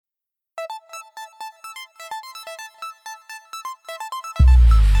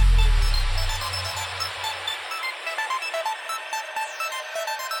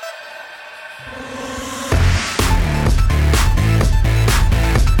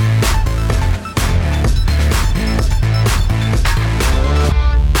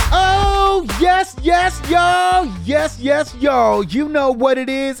Yes, y'all. You know what it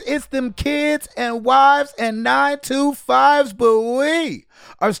is. It's them kids and wives and 925s, but we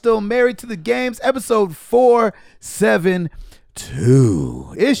are still married to the games. Episode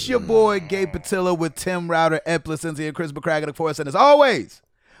 472. It's your boy Gabe Patilla with Tim Router, Ed Placencia, and Chris McCracken for us. And as always,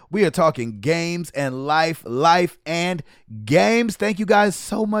 we are talking games and life and games. Thank you guys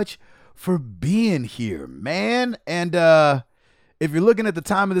so much for being here, man. And if you're looking at the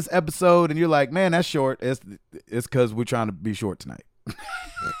time of this episode and you're like, man, that's short, it's because we're trying to be short tonight.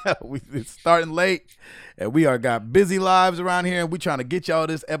 It's starting late, and we are got busy lives around here, and we're trying to get y'all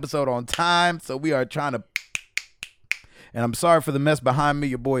this episode on time. So we are trying to, and I'm sorry for the mess behind me.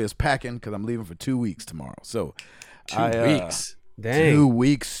 Your boy is packing because I'm leaving for 2 weeks tomorrow. So 2 weeks. Dang. 2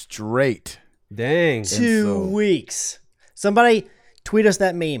 weeks straight. Dang. 2 weeks. Somebody tweet us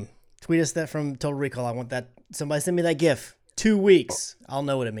that meme. Tweet us that from Total Recall. I want that. Somebody send me that GIF. 2 weeks. I'll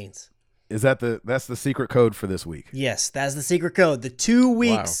know what it means. Is that's the secret code for this week? Yes, that's the secret code. The 2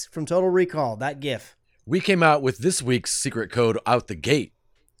 weeks from Total Recall. That GIF. We came out with this week's secret code out the gate.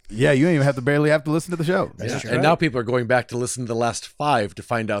 Yeah, you don't even barely have to listen to the show. That's true. And now people are going back to listen to the last 5 to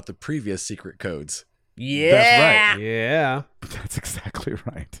find out the previous secret codes. Yeah. That's right. Yeah. That's exactly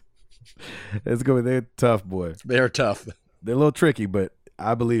right. It's good. They're tough, boy. They are tough. They're a little tricky, but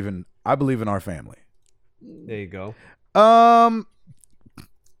I believe in our family. There you go.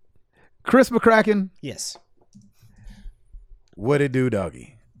 Chris McCracken, Yes. what it do,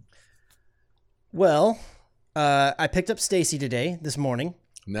 doggy? Well, I picked up Stacy this morning.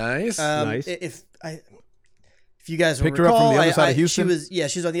 Nice. Nice. If you guys Picked her recall, up from the other side of Houston?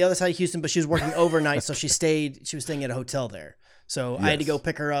 She was on the other side of Houston, but she was working overnight, so she was staying at a hotel there. So I had to go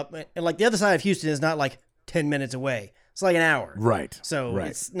pick her up. And like the other side of Houston is not like 10 minutes away. It's like an hour. Right. So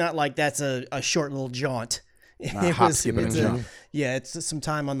it's not like that's a short little jaunt. Hop, skip, and jump. Yeah, it's some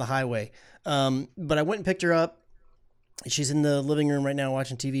time on the highway. But I went and picked her up. She's in the living room right now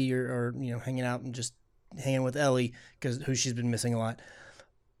watching TV or hanging out and just hanging with Ellie, who she's been missing a lot.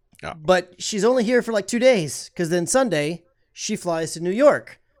 Yeah. But she's only here for like 2 days because then Sunday she flies to New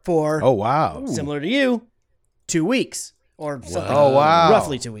York for, Oh, wow. similar to you, 2 weeks or something. Oh, wow.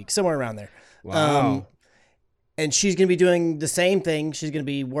 Roughly 2 weeks, somewhere around there. Wow. And she's going to be doing the same thing. She's going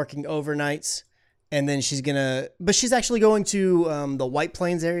to be working overnights. And then she's actually going to the White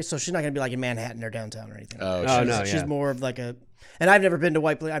Plains area. So she's not going to be like in Manhattan or downtown or anything. She's more of like and I've never been to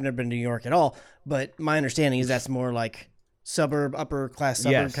White Plains. I've never been to New York at all. But my understanding is that's more like suburb, upper class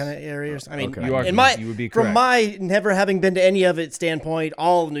suburb kind of areas. I mean, Okay. You would be correct. from my never having been to any of it standpoint,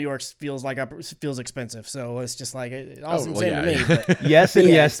 all of New York feels expensive. So it's just like it all seems same to me. But yes and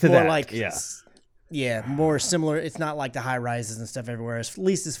yes to it's more that. like, yeah. more similar. It's not like the high rises and stuff everywhere, at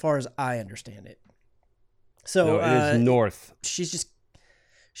least as far as I understand it. So No, it is north. she's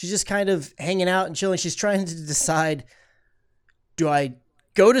just kind of hanging out and chilling. She's trying to decide, do I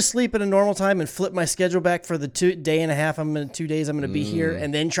go to sleep at a normal time and flip my schedule back for the 2 days I'm going to be here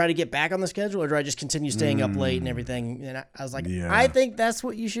and then try to get back on the schedule, or do I just continue staying up late and everything? And I was like, I think that's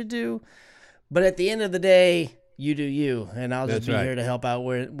what you should do. But at the end of the day, you do you, and I'll just be here to help out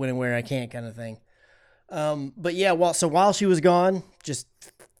when and where I can, kind of thing. But yeah, while she was gone, just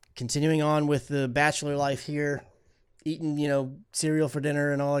continuing on with the bachelor life here, eating, cereal for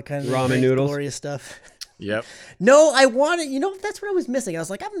dinner and all that kind of Ramen great, noodles. glorious stuff. Yep. No, I wanted, that's what I was missing. I was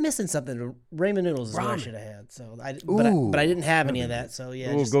like, I'm missing something. Ramen noodles is what I should have had. So but I didn't have any of that. So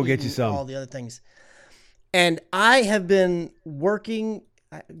yeah, Ooh, just go get you eating some. all the other things. And I have been working.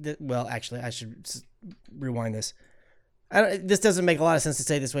 Well, actually, I should rewind this. This doesn't make a lot of sense to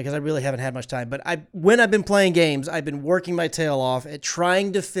say this way because I really haven't had much time. But when I've been playing games, I've been working my tail off at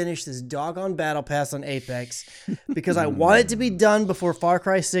trying to finish this doggone battle pass on Apex because I want it to be done before Far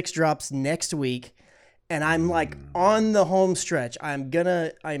Cry 6 drops next week. And I'm like on the home stretch. I'm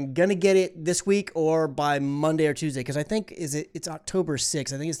gonna get it this week or by Monday or Tuesday because I think it's October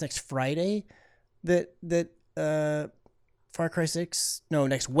 6th. I think it's next Friday that Far Cry 6. No,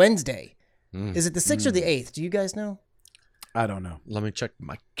 next Wednesday. Is it the 6th or the 8th? Do you guys know? I don't know. Let me check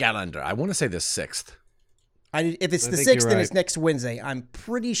my calendar. I want to say the 6th. If it's the think 6th, you're then right. it's next Wednesday. I'm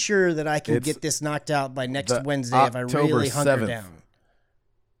pretty sure that I can get this knocked out by next the Wednesday if I really hunker 7th. down.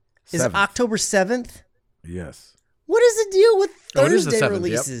 Is it October 7th? Yes. What is the deal with Oh, it is the Thursday 7th, yep.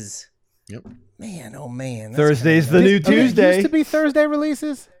 releases? Yep. Man, oh man. that's Thursday's kinda the new rough. It Tuesday. used to be Thursday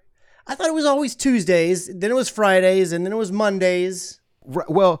releases. I thought it was always Tuesdays, then it was Fridays, and then it was Mondays. Right,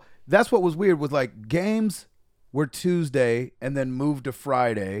 well, that's what was weird was like games were Tuesday and then moved to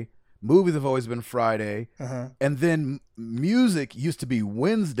Friday. Movies have always been Friday. And then music used to be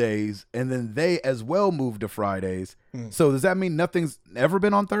Wednesdays, and then they as well moved to Fridays. So does that mean nothing's ever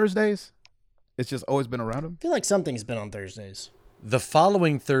been on Thursdays? It's just always been around him. I feel like something's been on Thursdays. The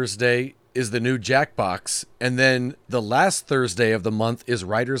following Thursday is the new Jackbox, and then the last Thursday of the month is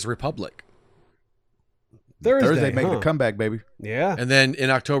Riders Republic. Thursday making huh? a comeback, baby. Yeah. And then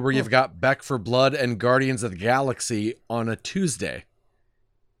in October, you've got Back for Blood and Guardians of the Galaxy on a Tuesday.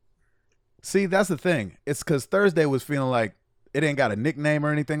 See, that's the thing. It's because Thursday was feeling like it ain't got a nickname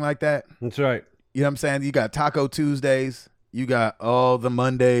or anything like that. That's right. You know what I'm saying? You got Taco Tuesdays. You got all the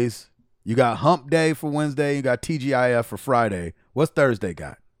Mondays. You got Hump Day for Wednesday. You got TGIF for Friday. What's Thursday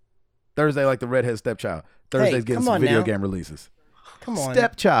got? Thursday like the redhead stepchild. Thursday's getting come some on video now. game releases. Come on.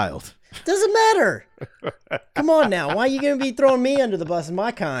 Stepchild. Doesn't matter. Come on now. Why are you going to be throwing me under the bus and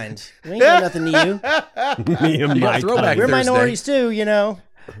my kind? We ain't got nothing to you. Me and You got my throwback kind. We're Thursday. minorities too, you know.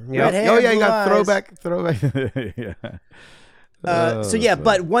 Yep. Red hair, Oh, yeah, you blue got eyes. throwback. Yeah. So yeah,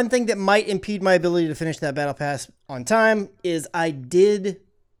 but one thing that might impede my ability to finish that battle pass on time is I did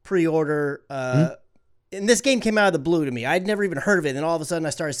pre-order. And this game came out of the blue to me. I'd never even heard of it, and all of a sudden I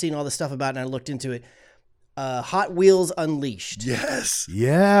started seeing all this stuff about it, and I looked into it. Hot Wheels Unleashed. Yes.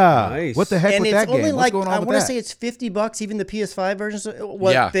 Yeah. Nice. What the heck And with it's that game? only What's like going on I with want to that? say it's $50, even the PS5 versions.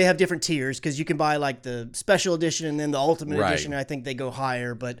 Well, Yeah. they have different tiers because you can buy like the special edition and then the ultimate Right. edition. I think they go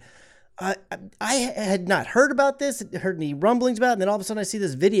higher, but I had not heard about this, heard any rumblings about it, and then all of a sudden I see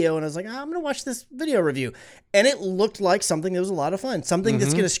this video and I was like, I'm going to watch this video review. And it looked like something that was a lot of fun. Something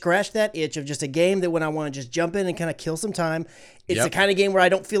that's going to scratch that itch of just a game that when I want to just jump in and kind of kill some time. It's Yep. the kind of game where I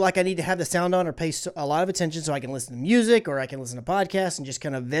don't feel like I need to have the sound on or pay a lot of attention so I can listen to music or I can listen to podcasts and just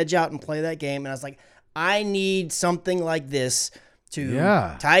kind of veg out and play that game. And I was like, I need something like this to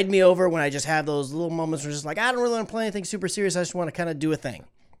tide me over when I just have those little moments where it's just like, I don't really want to play anything super serious. I just want to kind of do a thing.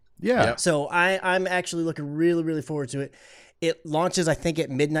 Yeah. Yep. So I'm actually looking really, really forward to it. It launches, I think, at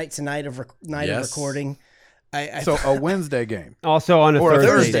midnight tonight of Yes. recording. I So a Wednesday game. Also on a Or a Thursday.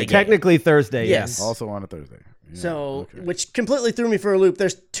 Thursday game. Technically Thursday, Yes. yes. Also on a Thursday. Yeah, So, okay. which completely threw me for a loop.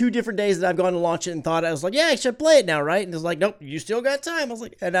 There's 2 different days that I've gone to launch it and thought, I was like, yeah, I should play it now, right? And it's like, nope, you still got time. I was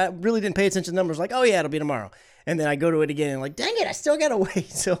like, and I really didn't pay attention to numbers. Like, oh yeah, it'll be tomorrow. And then I go to it again and like, dang it, I still got to wait.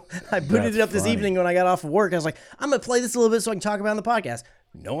 So I booted That's it up this funny. evening when I got off of work. I was like, I'm going to play this a little bit so I can talk about it on the podcast.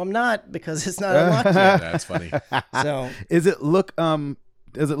 No, I'm not, because it's not unlocked yet. That's funny. So Does it look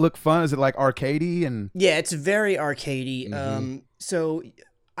fun? Is it like arcadey and yeah, it's very arcadey. So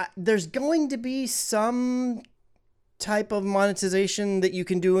there's going to be some type of monetization that you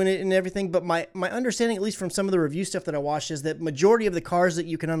can do in it and everything, but my understanding, at least from some of the review stuff that I watched, is that majority of the cars that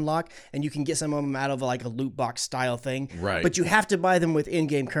you can unlock, and you can get some of them out of like a loot box style thing, Right. but you have to buy them with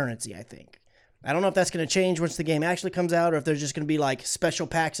in-game currency, I think. I don't know if that's going to change once the game actually comes out, or if there's just going to be like special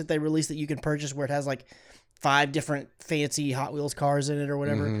packs that they release that you can purchase where it has like 5 different fancy Hot Wheels cars in it or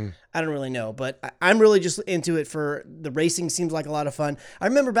whatever. I don't really know, but I'm really just into it for the racing. Seems like a lot of fun. I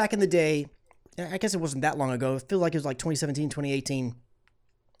remember back in the day, I guess it wasn't that long ago. It feels like it was like 2017, 2018.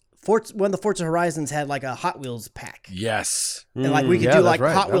 One of the Forza Horizons had like a Hot Wheels pack. Yes. And like we could yeah, do that's like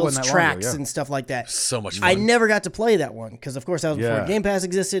right. Hot That Wheels wasn't that long ago, tracks yeah. and stuff like that. So much fun. I never got to play that one because, of course, that was before Yeah. Game Pass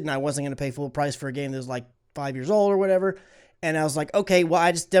existed, and I wasn't going to pay full price for a game that was like 5 years old or whatever. And I was like, okay, well,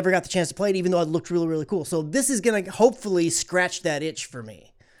 I just never got the chance to play it, even though it looked really, really cool. So this is going to hopefully scratch that itch for me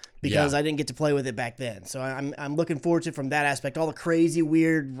because Yeah. I didn't get to play with it back then. So I'm looking forward to it from that aspect. All the crazy,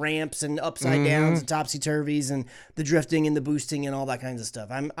 weird ramps and upside downs and topsy turvies and the drifting and the boosting and all that kinds of stuff.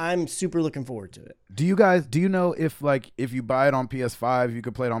 I'm super looking forward to it. do you know if you buy it on PS5 you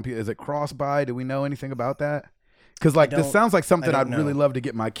could play it on PS? Is it cross buy? Do we know anything about that? Because like this don't- sounds like something I I'd don't really know. love to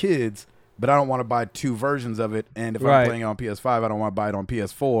get my kids, but I don't want to buy 2 versions of it. And if I'm Right. playing it on PS5, I don't want to buy it on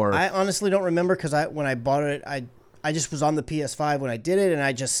PS4. I honestly don't remember because when I bought it, I just was on the PS5 when I did it, and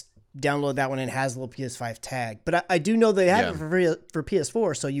I just downloaded that one and it has a little PS5 tag. But I do know they have Yeah. it for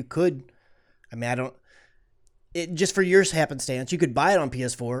PS4, so you could. I mean, I don't. It just for your happenstance, you could buy it on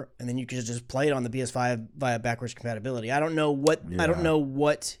PS4 and then you could just play it on the PS5 via backwards compatibility. I don't know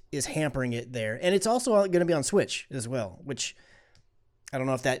what is hampering it there, and it's also going to be on Switch as well, which I don't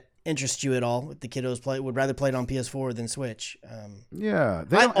know if that interests you at all. If the kiddos would rather play it on PS4 than Switch. yeah,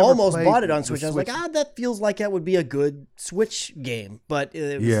 they I don't ever almost play bought it on the Switch. I was like, that feels like that would be a good Switch game, but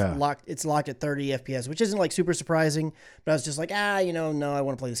it was Yeah. locked. It's locked at 30 FPS, which isn't like super surprising. But I was just like, no, I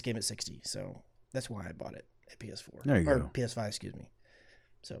want to play this game at 60. So that's why I bought it at PS4 There you or go. PS5, excuse me.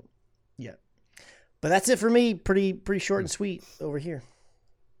 So yeah, but that's it for me. Pretty short and sweet over here.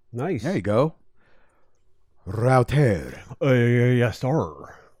 Nice. There you go. Router. Yes,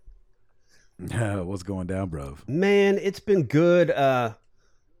 sir. What's going down, bro? Man, it's been good.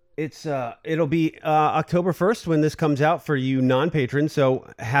 It'll be October 1st when this comes out for you non-patrons. So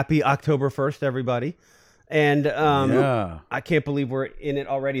happy October 1st, everybody. And Yeah. I can't believe we're in it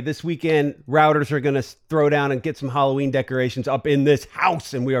already. This weekend, Routers are going to throw down and get some Halloween decorations up in this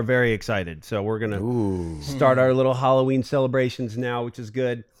house, and we are very excited. So we're going to start our little Halloween celebrations now, which is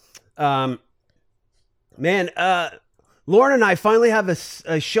good. Man, Lauren and I finally have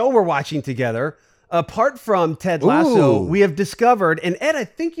a show we're watching together. Apart from Ted Lasso, Ooh. we have discovered, and Ed, I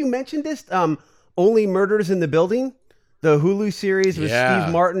think you mentioned this, Only Murders in the Building, the Hulu series with Yeah,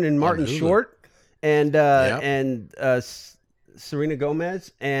 Steve Martin and Martin Hulu. Short. And Serena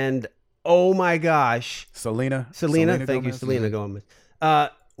Gomez, and oh my gosh, Selena, thank you, Gomez. Selena Gomez.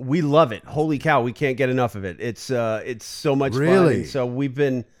 We love it. Holy cow, we can't get enough of it. It's so much fun. Really? And so we've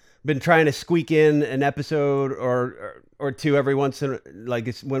been trying to squeak in an episode or two every once in, like,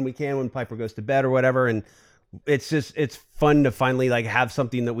 it's when we can, when Piper goes to bed or whatever, and it's fun to finally like have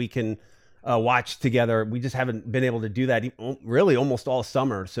something that we can watch together. We just haven't been able to do that really almost all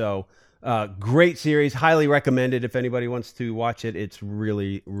summer. So. Great series, highly recommended if anybody wants to watch it. It's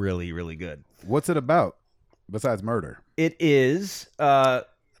really, really, really good. What's it about besides murder? It is. I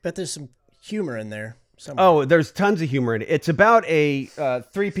bet there's some humor in there. Somewhere. There's tons of humor in it. It's about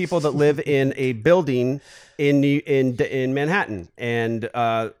three people that live in a building in Manhattan, and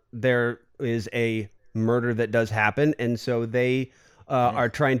there is a murder that does happen, and so they are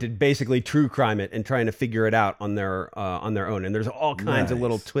trying to basically true crime it and trying to figure it out on their own. And there's all kinds of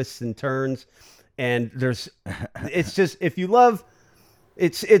little twists and turns. And it's just, if you love,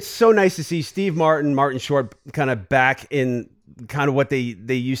 it's so nice to see Steve Martin Short kind of back in kind of what they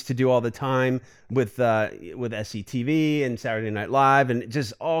used to do all the time with SCTV and Saturday Night Live, and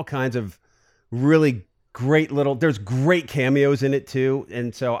just all kinds of really great there's great cameos in it too.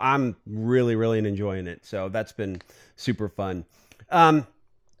 And so I'm really, really enjoying it. So that's been super fun. Other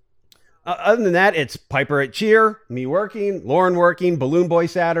than that, it's Piper at cheer, me working, Lauren working, Balloon Boy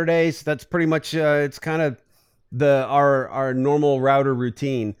Saturdays. That's pretty much it's kind of our normal router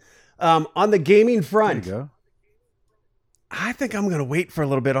routine. On the gaming front, There you go. I think I'm gonna wait for a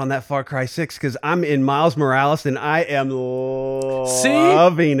little bit on that Far Cry 6 because I'm in Miles Morales and I am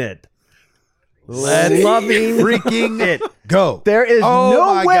loving it. Loving freaking it. Go. There is Oh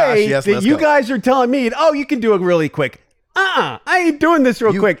no my way gosh, yes, that let's you go. guys are telling me, you can do it really quick. I ain't doing this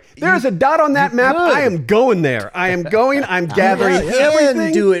real quick. There's a dot on that map. could. I am going there. I am going. I'm gathering You everything.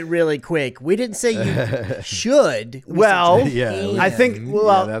 can do it really quick. We didn't say you should. We Well, said you Yeah, I can. think,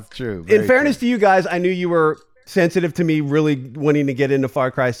 yeah, that's true. Very in fairness to you guys, I knew you were sensitive to me really wanting to get into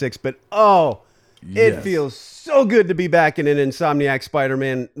Far Cry 6, but it Yes. feels so good to be back in an Insomniac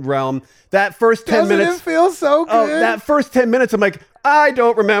Spider-Man realm. That first 10 Doesn't minutes. it feel so good? Oh, that first 10 minutes, I'm like, I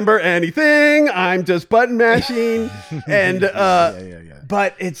don't remember anything. I'm just button mashing. And, yeah.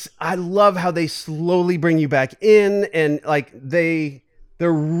 but I love how they slowly bring you back in, and like they're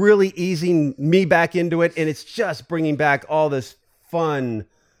really easing me back into it. And it's just bringing back all this fun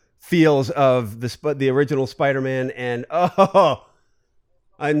feels of the original Spider-Man. And,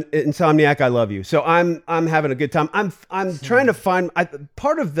 Insomniac, I love you. So I'm having a good time. I'm trying to find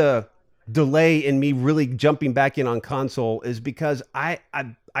part of the delay in me really jumping back in on console is because I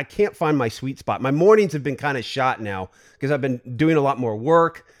can't find my sweet spot. My mornings have been kind of shot now because I've been doing a lot more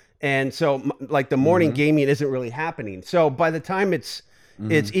work, and so like the morning gaming isn't really happening. So by the time it's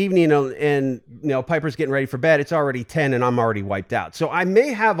evening and Piper's getting ready for bed, it's already 10 and I'm already wiped out. So I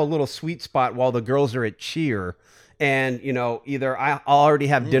may have a little sweet spot while the girls are at cheer. And, either I'll already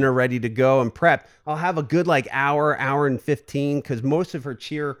have dinner ready to go and prep. I'll have a good like hour and 15 because most of her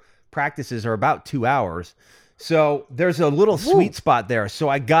cheer practices are about 2 hours. So there's a little sweet spot there. So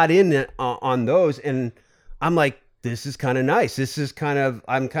I got in on those and I'm like, this is kind of nice.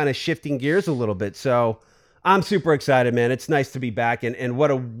 I'm kind of shifting gears a little bit. So I'm super excited, man. It's nice to be back. And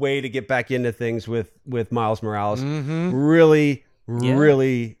what a way to get back into things with Miles Morales.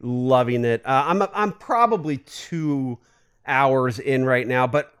 Really loving it. I'm probably 2 hours in right now,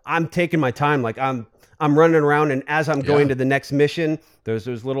 but I'm taking my time. Like I'm running around, and as I'm going to the next mission, there's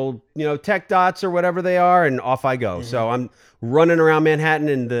those little tech dots or whatever they are, and off I go. So I'm running around Manhattan,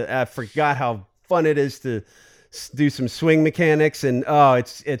 and I forgot how fun it is to do some swing mechanics, and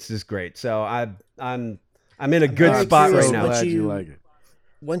it's just great. So I'm in a good very spot curious right now. what Glad you like it.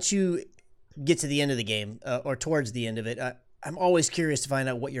 Once you get to the end of the game or towards the end of it, I'm always curious to find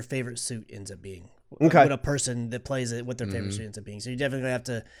out what your favorite suit ends up being. Okay. What a person that plays it, what their favorite suit ends up being. So you're definitely going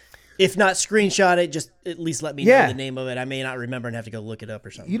to have to, if not screenshot it, just at least let me know the name of it. I may not remember and have to go look it up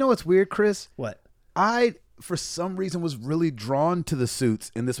or something. You know what's weird, Chris? What? I, for some reason, was really drawn to the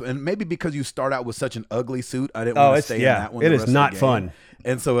suits in this one. And maybe because you start out with such an ugly suit, I didn't want to stay in that one. It the is rest of not the game. fun.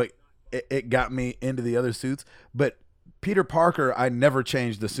 And so it got me into the other suits. But Peter Parker, I never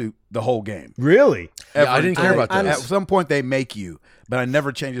changed the suit the whole game. Really? Yeah, I didn't care about At that. some point, they make you, but I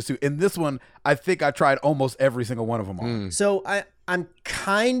never changed the suit. In this one, I think I tried almost every single one of them on. So I'm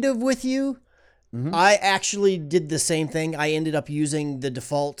kind of with you. I actually did the same thing. I ended up using the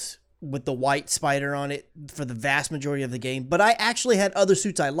default with the white spider on it for the vast majority of the game. But I actually had other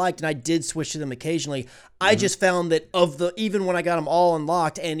suits I liked, and I did switch to them occasionally. I just found that even when I got them all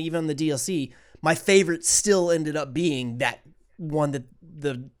unlocked and even the DLC, my favorite still ended up being that one that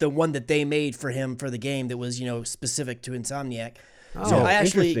the one that they made for him for the game that was, specific to Insomniac. So I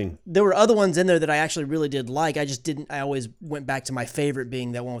actually, interesting. there were other ones in there that I actually really did like. I always went back to my favorite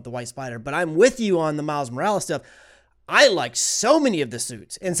being that one with the white spider. But I'm with you on the Miles Morales stuff. I like so many of the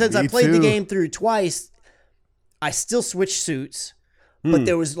suits. And since I played the too. game through twice, I still switched suits. But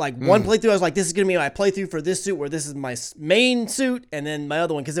there was like one playthrough, I was like, this is going to be my playthrough for this suit where this is my main suit. And then my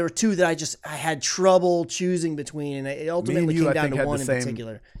other one, because there were two that I had trouble choosing between. And it ultimately came down to one in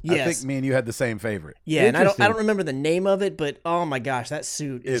particular. I Yes. think me and you had the same favorite. Yeah, and I Interesting. don't remember the name of it, but oh my gosh, that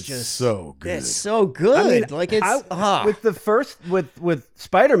suit is It's just so good. It's so good. With the first with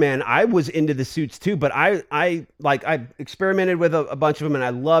Spider-Man, I was into the suits too, but I experimented with a bunch of them, and I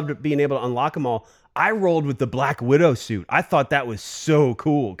loved being able to unlock them all. I rolled with the Black Widow suit. I thought that was so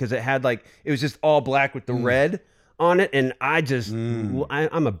cool because it was just all black with the red on it, and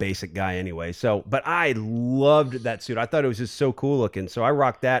I'm a basic guy anyway. So, but I loved that suit. I thought it was just so cool looking. So I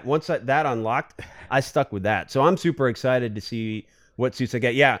rocked that. Once that unlocked, I stuck with that. So I'm super excited to see what suits I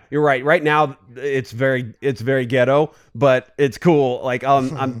get. Yeah, you're right. Right now, it's very ghetto, but it's cool. Like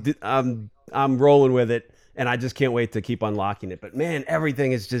I'm rolling with it. And I just can't wait to keep unlocking it. But man,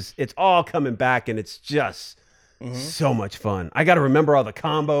 everything is it's all coming back, and it's just so much fun. I got to remember all the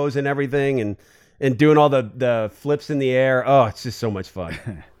combos and everything, and doing all the flips in the air. Oh, it's just so much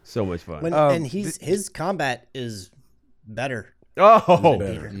fun. So much fun. and his combat is better. Oh,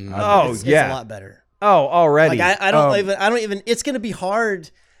 Better. It's a lot better. Oh, already. Like I don't even. It's going to be hard.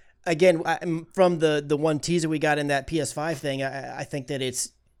 Again, from the one teaser we got in that PS5 thing, I think that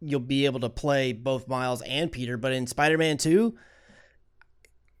you'll be able to play both Miles and Peter, but in Spider-Man 2,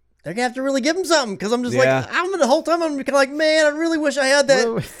 they're gonna have to really give him something because I'm just the whole time I'm kind of like, man, I really wish I had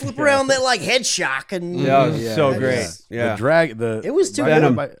that flip around that like head shock and so great. Yeah. The it was too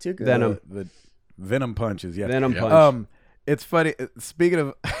Venom. good. Too good. Venom. The Venom punches. Yeah. Venom punch. It's funny. Speaking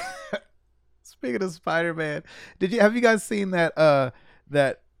of Spider-Man, have you guys seen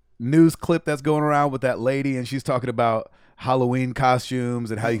that news clip that's going around with that lady, and she's talking about Halloween costumes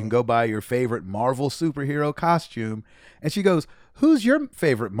and how you can go buy your favorite Marvel superhero costume, and she goes, "Who's your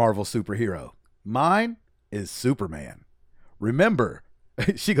favorite Marvel superhero?" "Mine is Superman." "Remember,"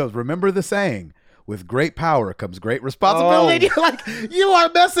 she goes, "remember the saying, with great power comes great responsibility." You're like, you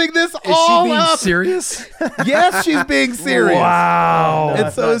are messing this Is all she being up. serious? Yes, she's being serious. Wow. And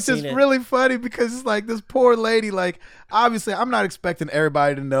I've so not it's just seen it. really funny because it's like this poor lady, like, obviously I'm not expecting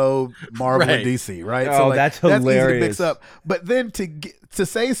everybody to know Marvel Right. and DC, right? Oh, like, that's easy to hilarious. mix up. But then to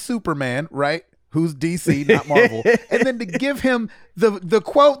say Superman, right? Who's DC, not Marvel, and then to give him the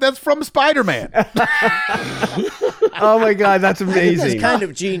quote that's from Spider-Man. Oh my God, that's I think that's amazing. kind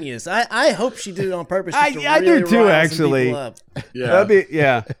of genius. I hope she did it on purpose. just to I do really too, rile some actually. people up. Yeah. That'd be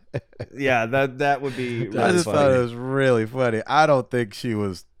yeah. That would be. I Really just thought funny. it was really funny. I don't think she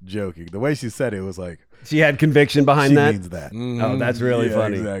was joking. The way she said it was like, She had conviction behind she that. means that. Oh, that's really Yeah,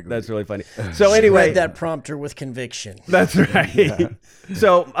 funny. exactly. That's really funny. So anyway, Read that prompter with conviction. that's right.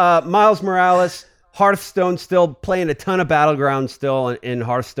 So Miles Morales, Hearthstone, still playing a ton of Battlegrounds still in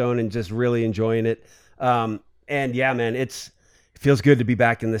Hearthstone and just really enjoying it. And yeah, man, it feels good to be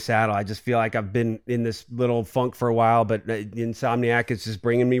back in the saddle. I just feel like I've been in this little funk for a while, but Insomniac is just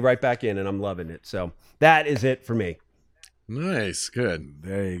bringing me right back in, and I'm loving it. So that is it for me. Nice. Good.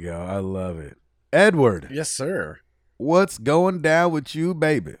 There you go. I love it. Edward, Yes, sir. what's going down with you,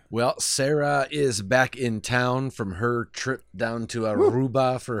 baby? Well, Sarah is back in town from her trip down to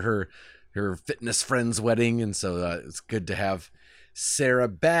Aruba for her fitness friend's wedding, and so it's good to have Sarah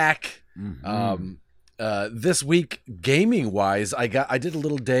back. This week, gaming wise, I did a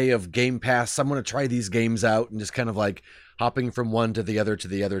little day of Game Pass. I'm going to try these games out and just kind of like hopping from one to the other to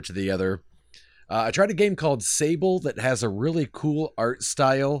the other to the other. I tried a game called Sable that has a really cool art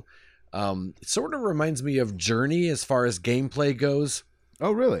style. It sort of reminds me of Journey as far as gameplay goes.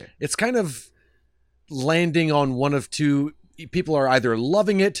 Oh, really? It's kind of landing on one of two. People are either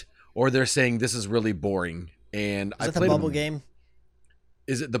loving it or they're saying this is really boring. And Is I that the played. bubble game?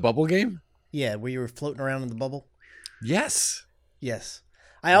 Is it the bubble game? Yeah, where you were floating around in the bubble. Yes. Yes.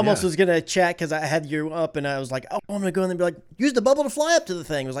 I almost Yeah. was gonna chat because I had you up, and I was like, "Oh, I'm gonna go in and be like, use the bubble to fly up to the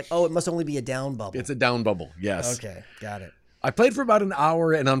thing." It was like, "Oh, it must only be a down bubble." It's a down bubble. Yes. Okay, got it. I played for about an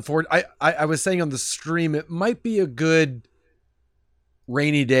hour, and I was saying on the stream it might be a good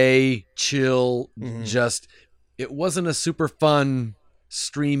rainy day chill. Just it wasn't a super fun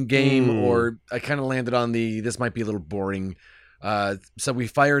stream game, or I kind of landed on this might be a little boring. So we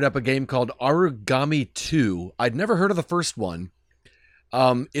fired up a game called Origami 2. I'd never heard of the first one.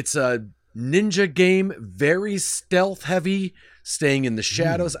 It's a ninja game, very stealth heavy, staying in the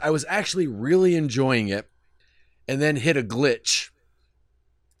shadows. I was actually really enjoying it, and then hit a glitch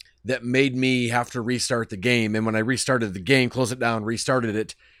that made me have to restart the game. And when I restarted the game, closed it down, restarted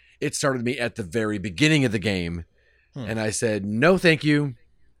it, it started me at the very beginning of the game. And I said, no, thank you.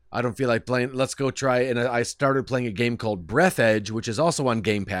 I don't feel like playing. Let's go try it. And I started playing a game called Breath Edge, which is also on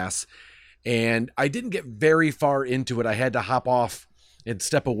Game Pass. And I didn't get very far into it. I had to hop off and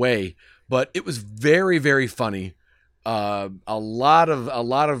step away, but it was very, very funny. A lot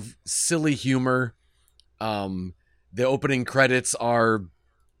of silly humor. The opening credits are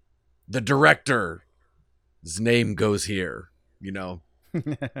the director. His name goes here. You know,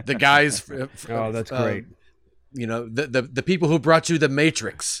 the guys. Oh, that's great. You know, the people who brought you The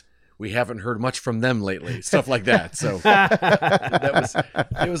Matrix. We haven't heard much from them lately. Stuff like that. So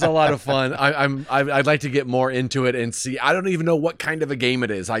it was a lot of fun. I'd like to get more into it and see. I don't even know what kind of a game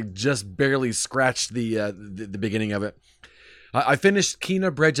it is. I just barely scratched the beginning of it. I finished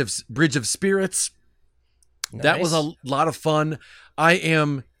Kena Bridge of Spirits. Nice. That was a lot of fun.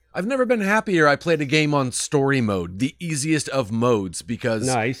 I've never been happier. I played a game on story mode, the easiest of modes, because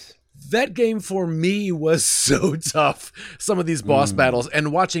Nice. that game for me was so tough. Some of these boss battles,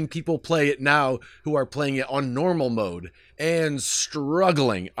 and watching people play it now who are playing it on normal mode and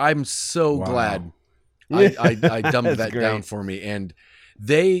struggling. I'm so glad I dumbed that down for me. And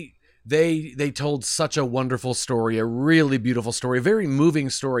they told such a wonderful story, a really beautiful story, a very moving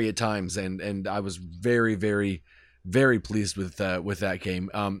story at times. And I was very, very, very pleased with that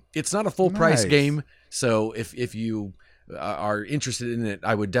game. It's not a full price game. So if you are interested in it,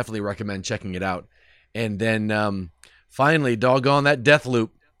 I would definitely recommend checking it out. And then finally, doggone that Deathloop.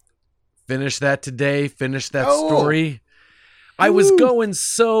 Finished that today. Finished that story. I was going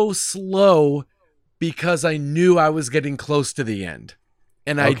so slow because I knew I was getting close to the end.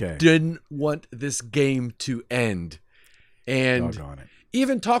 And I didn't want this game to end. And Doggone it.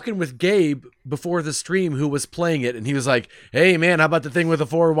 even talking with Gabe before the stream, who was playing it, and he was like, "Hey man, how about the thing with the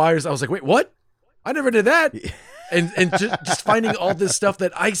 4 wires?" I was like, "Wait, what? I never did that." And just finding all this stuff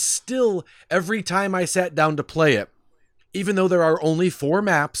that I still, every time I sat down to play it, even though there are only 4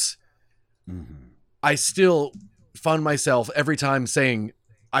 maps, I still found myself every time saying,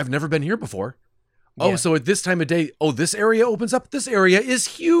 I've never been here before. Oh, so at this time of day, this area opens up. This area is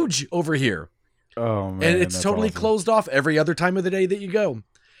huge over here. Oh man. And it's that's totally awesome. closed off every other time of the day that you go.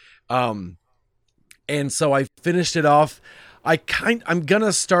 And so I finished it off. I'm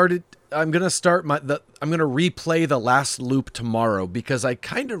gonna replay the last loop tomorrow because I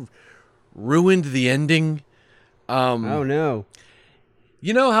kind of ruined the ending. Oh no.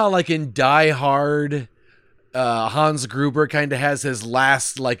 You know how like in Die Hard, Hans Gruber kind of has his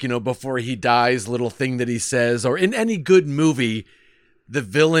last, like, you know, before he dies, little thing that he says, or in any good movie, the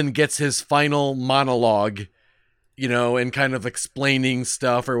villain gets his final monologue, you know, and kind of explaining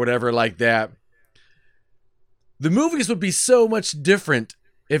stuff or whatever like that. The movies would be so much different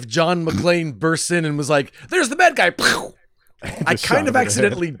if John McClane bursts in and was like, "There's the bad guy." I kind of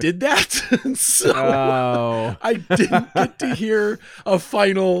accidentally did that. So I didn't get to hear a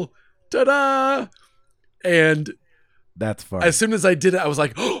final ta-da. And That's fun. as soon as I did it, I was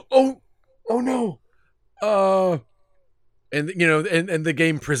like, oh no. And you know, and the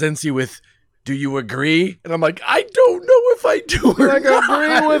game presents you with, "Do you agree?" And I'm like, I don't know if I do or like, not.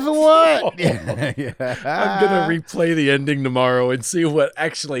 agree with what? I'm gonna replay the ending tomorrow and see what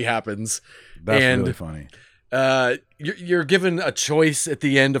actually happens. That's and, really funny. You're given a choice at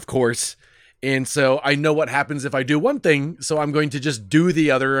the end, of course. And so I know what happens if I do one thing. So I'm going to just do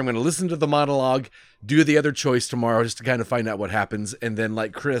the other. I'm going to listen to the monologue, do the other choice tomorrow just to kind of find out what happens. And then,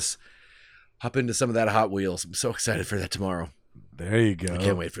 like Chris, hop into some of that Hot Wheels. I'm so excited for that tomorrow. There you go. I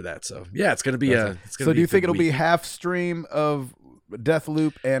can't wait for that. So yeah, it's going to be So do you think it'll be half stream of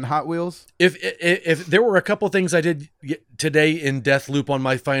Deathloop and Hot Wheels? If there were a couple things I did today in Deathloop on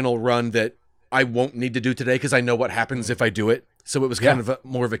my final run that I won't need to do today because I know what happens if I do it. So it was kind of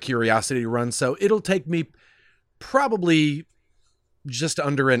more of a curiosity run. So it'll take me probably just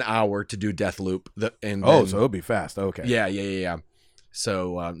under an hour to do Deathloop. So it'll be fast. Okay. Yeah.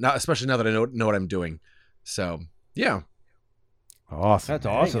 So now, especially now that I know what I'm doing. So yeah. Awesome. That's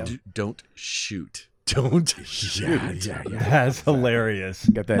awesome. Don't shoot. Don't shoot. Yeah. That's hilarious.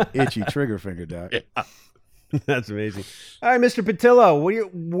 Got that itchy trigger finger, Doc. That's amazing. All right, Mr. Patillo,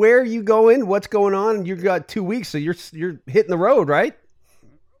 where are you going? What's going on? You got 2 weeks, so you're hitting the road, right?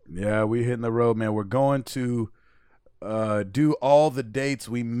 Yeah, we hitting the road, man. We're going to do all the dates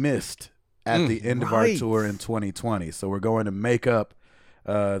we missed at the end of our right. tour in 2020. So we're going to make up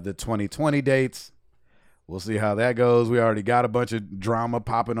the 2020 dates. We'll see how that goes. We already got a bunch of drama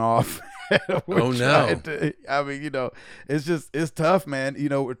popping off. Oh, no. I mean, it's tough, man.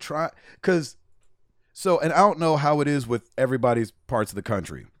 We're trying and I don't know how it is with everybody's parts of the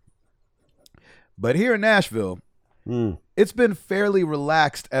country. But here in Nashville, it's been fairly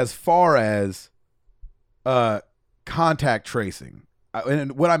relaxed as far as contact tracing.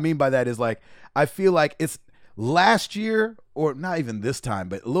 And what I mean by that is, like, I feel like it's last year, or not even this time,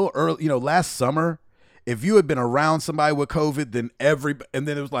 but a little early, last summer, if you had been around somebody with COVID, then and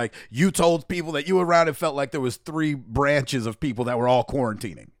then it was like you told people that you were around, it felt like there was 3 branches of people that were all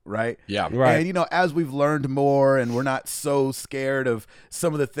quarantining, right? Yeah. Right. And, as we've learned more and we're not so scared of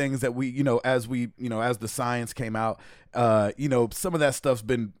some of the things that we, as the science came out, some of that stuff's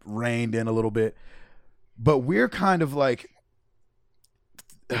been reined in a little bit. But we're kind of like,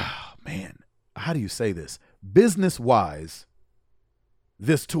 oh, man, how do you say this? Business-wise,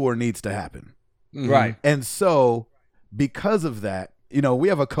 this tour needs to happen. Right. And so because of that, we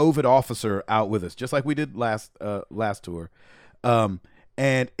have a COVID officer out with us, just like we did last tour.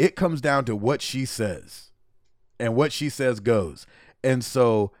 And it comes down to what she says, and what she says goes. And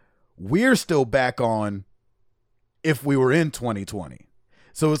so we're still back on if we were in 2020.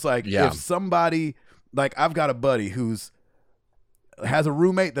 So it's like, if somebody, like, I've got a buddy has a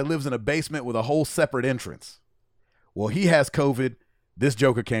roommate that lives in a basement with a whole separate entrance. Well, he has COVID. This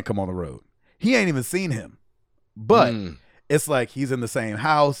joker can't come on the road. He ain't even seen him. But it's like he's in the same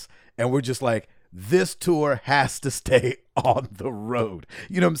house, and we're just like, this tour has to stay on the road.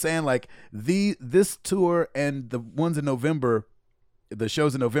 You know what I'm saying? Like, this tour and the ones in November, the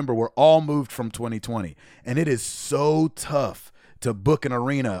shows in November, were all moved from 2020. And it is so tough to book an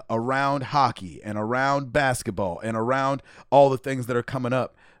arena around hockey and around basketball and around all the things that are coming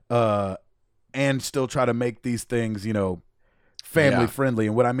up, and still try to make these things, family friendly.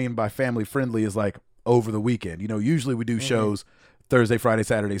 And what I mean by family friendly is like over the weekend. Usually we do shows Thursday, Friday,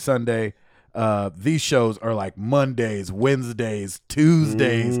 Saturday, Sunday. These shows are like Mondays, Wednesdays,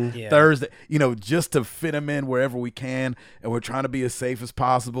 Tuesdays, Thursday, just to fit them in wherever we can. And we're trying to be as safe as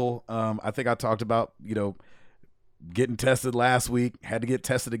possible. I think I talked about, getting tested last week, had to get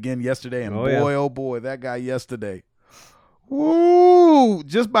tested again yesterday. And oh boy, that guy yesterday. Woo!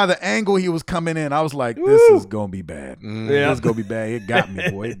 Just by the angle he was coming in, I was like, this is going to be bad. This is going to be bad. It got me,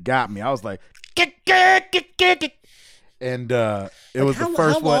 boy. It got me. I was like, and it was the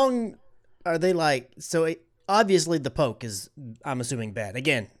first one. How long are they like? So obviously the poke is, I'm assuming, bad.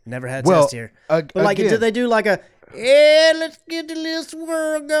 Again, never had test here. But like, again, do they do like let's get the little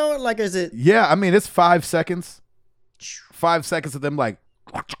swirl going? Like, is it? Yeah, I mean, it's 5 seconds. 5 seconds of them like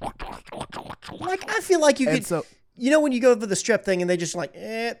I feel like you could. so, when you go for the strep thing and they just like,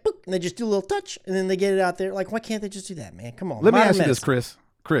 boop, and they just do a little touch and then they get it out there. Like, why can't they just do that, man? Come on. Let me ask you this,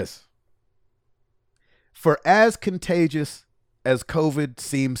 Chris. For as contagious as COVID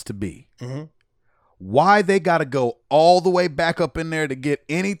seems to be, why they got to go all the way back up in there to get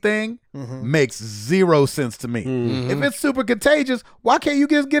anything makes zero sense to me. If it's super contagious, why can't you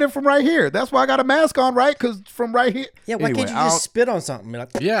just get it from right here? That's why I got a mask on, right? Because from right here. Yeah, why can't you just spit on something? Like,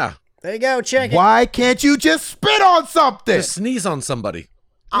 Yeah. there you go, check it. Why can't you just spit on something? Just sneeze on somebody.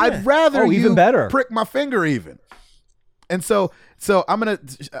 I'd rather you even better. prick my finger even. And so I'm going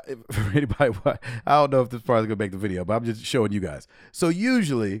to, for anybody, I don't know if this part is going to make the video, but I'm just showing you guys. So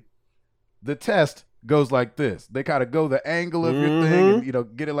usually the test goes like this. They kind of go the angle of your thing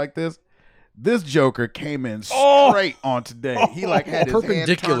and, get it like this. This joker came in straight on today. He like had his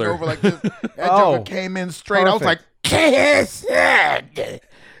hand turned over like this. That joker came in straight. Perfect. I was like, kiss it.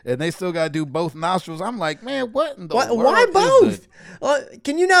 And they still got to do both nostrils. I'm like, man, what in the world? Why is both?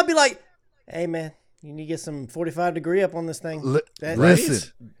 Can you not be like, hey, man, you need to get some 45 degree up on this thing?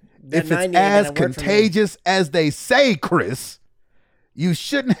 Listen, that if 90 it's ain't as gonna work for me. contagious as they say, Chris, you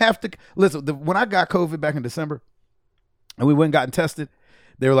shouldn't have to. Listen, when I got COVID back in December and we went and gotten tested,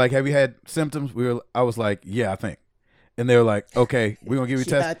 they were like, have you had symptoms? I was like, yeah, I think. And they were like, okay, we're going to give you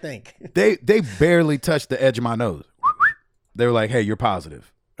a test. I think. They barely touched the edge of my nose. They were like, hey, you're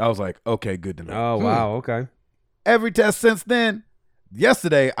positive. I was like, okay, good to know. Oh, wow. Okay. Every test since then,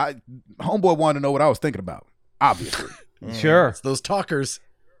 yesterday, homeboy wanted to know what I was thinking about, obviously. Sure. It's those talkers.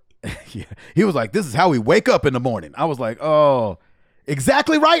 Yeah. He was like, this is how we wake up in the morning. I was like, oh,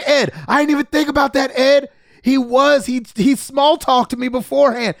 Exactly right, Ed. I didn't even think about that, Ed. He small talked to me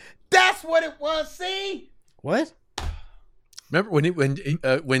beforehand. That's what it was. See? What? Remember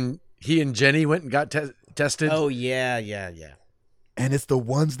when he and Jenny went and got tested? Oh yeah. And it's the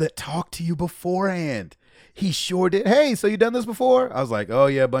ones that talk to you beforehand. He sure did. Hey, so you done this before? I was like, oh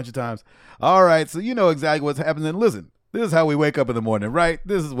yeah, a bunch of times. All right, so you know exactly what's happening. Listen, this is how we wake up in the morning, right?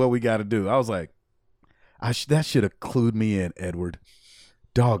 This is what we got to do. I was like, that should have clued me in, Edward.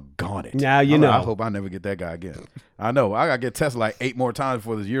 Doggone it. Now you I'm know. like, I hope I never get that guy again. I know. I got to get tested like 8 more times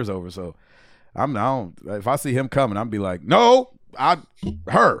before this year's over. So if I see him coming, I'm be like, no,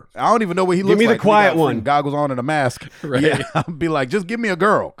 her. I don't even know what he looks like. Give me the quiet He got one. Goggles on and a mask. Right. Yeah, I'll be like, just give me a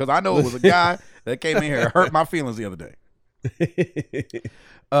girl. Because I know it was a guy that came in here and hurt my feelings the other day.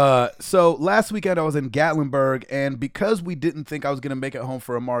 So last weekend I was in Gatlinburg, and because we didn't think I was going to make it home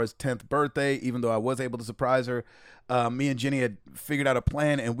for Amara's 10th birthday, even though I was able to surprise her, me and Jenny had figured out a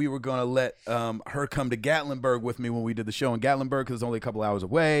plan, and we were going to let her come to Gatlinburg with me when we did the show in Gatlinburg, because it's only a couple hours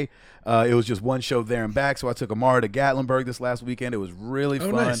away. It was just one show there and back, so I took Amara to Gatlinburg this last weekend. It was really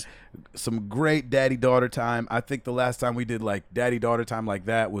fun. Nice. Some great daddy-daughter time. I think the last time we did like daddy-daughter time like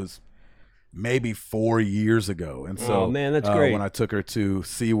that was maybe 4 years ago. And so, Oh, man, that's great. when I took her to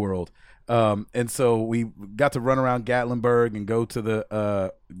SeaWorld. And so we got to run around Gatlinburg and go to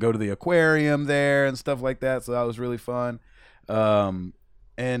the aquarium there and stuff like that. So that was really fun. And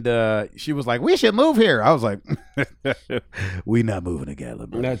she was like, we should move here. I was like, we not moving to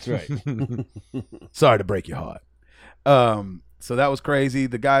Gatlinburg. That's right. Sorry to break your heart. So that was crazy.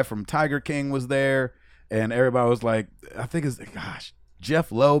 The guy from Tiger King was there, and everybody was like, I think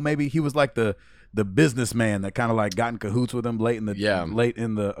Jeff Lowe, maybe. He was like the businessman that kind of like got in cahoots with him late in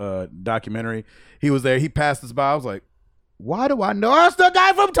the documentary. He was there. He passed us by. I was like, why do I know? It's the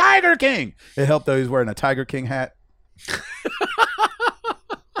guy from Tiger King. It helped though. He's wearing a Tiger King hat.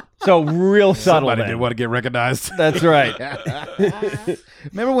 So real subtle. Somebody then. didn't want to get recognized. That's right.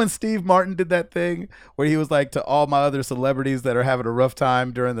 Remember when Steve Martin did that thing where he was like, to all my other celebrities that are having a rough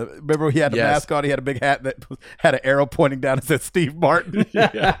time remember he had a mask on, he had a big hat that had an arrow pointing down and said Steve Martin.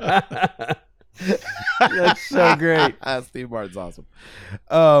 That's so great. Steve Martin's awesome.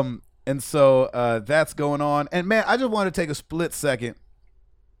 And so that's going on. And man, I just want to take a split second.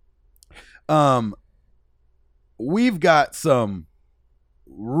 We've got some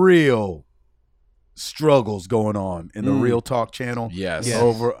real struggles going on in the Real Talk channel. Yes.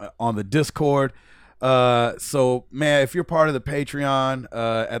 Over on the Discord. So man, if you're part of the Patreon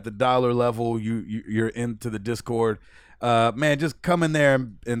at the $1 level, you're into the Discord. Man, just come in there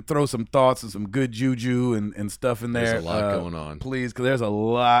and throw some thoughts and some good juju and stuff in there. There's a lot going on. Please, because there's a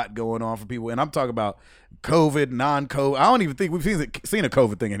lot going on for people. And I'm talking about COVID, non-COVID. I don't even think we've seen a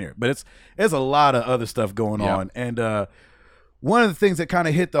COVID thing in here, but it's a lot of other stuff going on. And one of the things that kind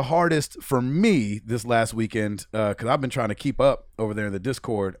of hit the hardest for me this last weekend, because I've been trying to keep up over there in the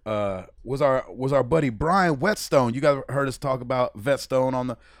Discord, was our buddy Brian Whetstone. You guys heard us talk about Whetstone on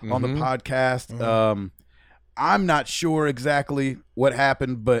the podcast. I'm not sure exactly what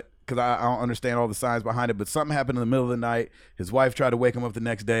happened, but because I don't understand all the signs behind it, but something happened in the middle of the night. His wife tried to wake him up the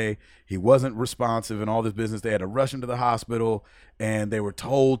next day. He wasn't responsive and all this business. They had to rush him to the hospital, and they were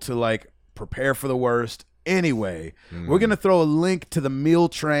told to like prepare for the worst. Anyway, we're going to throw a link to the meal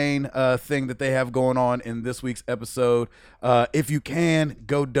train thing that they have going on in this week's episode. If you can,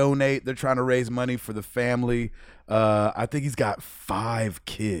 go donate. They're trying to raise money for the family. I think he's got 5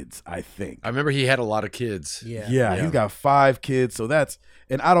 kids, I think. I remember he had a lot of kids. Yeah, he's got 5 kids. So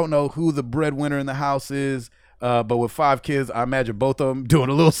and I don't know who the breadwinner in the house is, but with 5 kids, I imagine both of them doing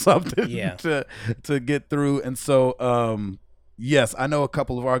a little something to get through. And so, yes, I know a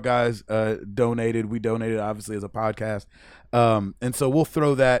couple of our guys donated. We donated, obviously, as a podcast. And so we'll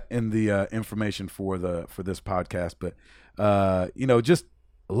throw that in the information for this podcast. But, just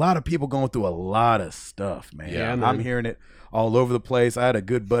a lot of people going through a lot of stuff, man. Yeah, man. I'm hearing it all over the place. I had a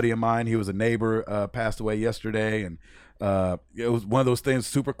good buddy of mine. He was a neighbor, passed away yesterday. And it was one of those things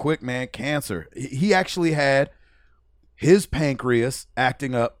super quick, man. Cancer. He actually had his pancreas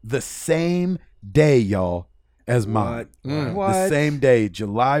acting up the same day, y'all, as mine. The same day,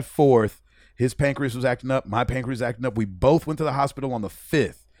 July 4th, his pancreas was acting up. My pancreas was acting up. We both went to the hospital on the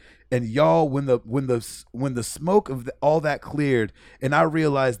 5th. And y'all, when the smoke of all that cleared, and I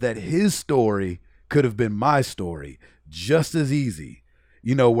realized that his story could have been my story just as easy,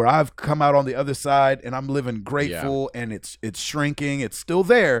 where I've come out on the other side and I'm living grateful, and it's shrinking. It's still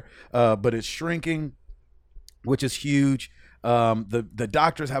there, but it's shrinking, which is huge. The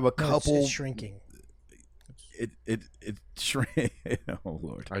doctors have a couple. It's shrinking. it shrank. Oh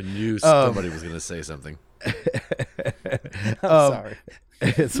Lord, I knew somebody was going to say something. I'm sorry.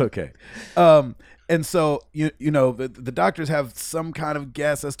 It's okay. And so you know the doctors have some kind of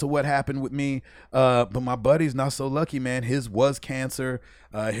guess as to what happened with me, but my buddy's not so lucky, man. His was cancer,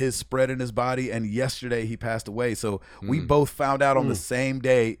 his spread in his body, and yesterday he passed away. So we both found out on the same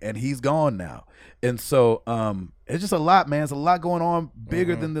day, and he's gone now. And so it's just a lot, man. It's a lot going on,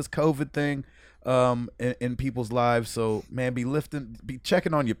 bigger than this COVID thing in people's lives. So man, be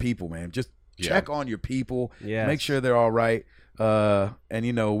checking on your people, man. Just check on your people. Yes. Make sure they're all right. And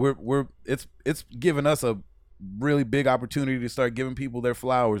you know, it's given us a really big opportunity to start giving people their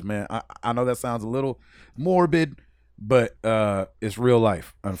flowers, man. I know that sounds a little morbid, but it's real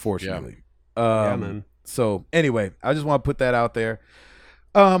life, unfortunately. Yeah, man. So anyway, I just want to put that out there.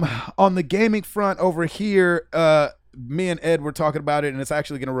 On the gaming front over here, me and Ed were talking about it, and it's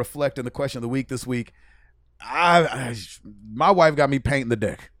actually going to reflect in the question of the week this week. My wife got me painting the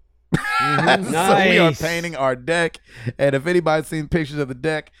deck. Nice. So we are painting our deck, and if anybody's seen pictures of the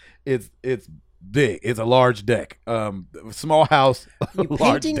deck, it's big. It's a large deck. Small house. You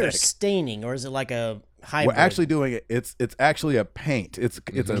large painting or deck. staining, or is it like a hybrid? We're actually doing it. It's actually a paint. It's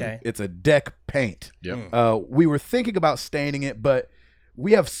a deck paint. Yep. We were thinking about staining it, but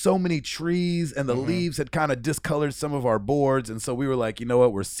we have so many trees, and the leaves had kind of discolored some of our boards, and so we were like, you know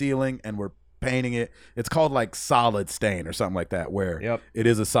what? We're sealing and we're painting it. It's called like solid stain or something like that, where it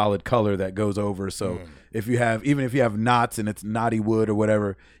is a solid color that goes over. So if you have knots and it's knotty wood or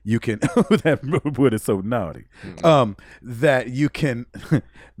whatever, you can that wood is so knotty. That you can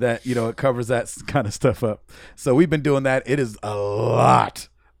that it covers that kind of stuff up. So we've been doing that. It is a lot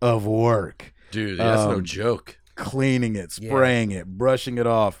of work. Dude, that's no joke. Cleaning it, spraying it, brushing it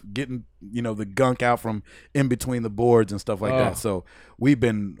off, getting the gunk out from in between the boards and stuff like that. So we've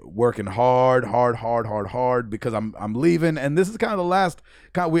been working hard because I'm leaving, and this is kind of the last.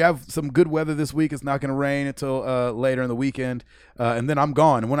 We have some good weather this week. It's not going to rain until later in the weekend, and then I'm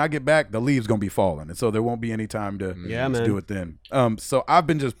gone. And when I get back, the leaves going to be falling, and so there won't be any time to do it then. So I've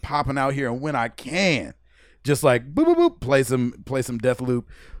been just popping out here, and when I can, just like boop boop boop, play some Deathloop.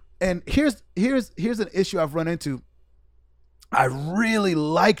 And here's an issue I've run into. I really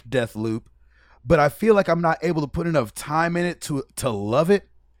like Deathloop, but I feel like I'm not able to put enough time in it to love it.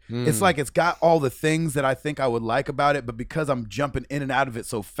 It's like it's got all the things that I think I would like about it, but because I'm jumping in and out of it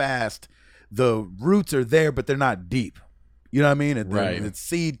so fast, the roots are there, but they're not deep. You know what I mean? It's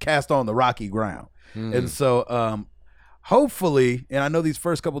seed cast on the rocky ground. And so hopefully, and I know these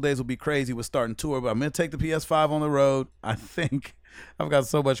first couple days will be crazy with starting tour, but I'm going to take the PS5 on the road. I think I've got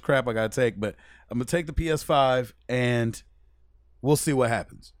so much crap I got to take, but I'm going to take the PS5 and we'll see what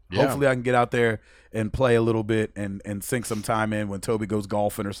happens. Yeah. Hopefully I can get out there and play a little bit and sink some time in when Toby goes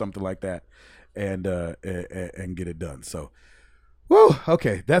golfing or something like that and get it done. So, woo,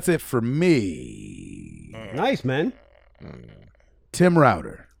 okay, that's it for me. Nice, man. Tim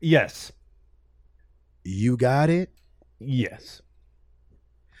Router. Yes. You got it? Yes.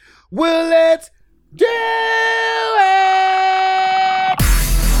 Well, let's do it!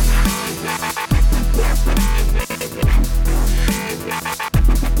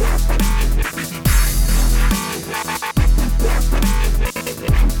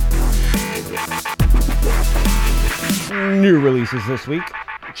 New releases this week.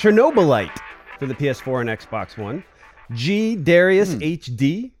 Chernobylite for the PS4 and Xbox One. G Darius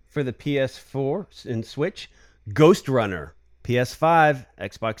HD for the PS4 and Switch. Ghost Runner, PS5,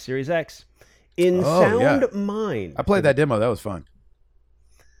 Xbox Series X. In Sound Mind. I played that demo. That was fun.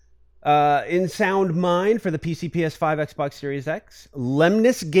 In Sound Mind for the PC, PS5, Xbox Series X.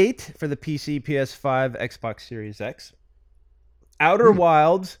 Lemnis Gate for the PC, PS5, Xbox Series X. Outer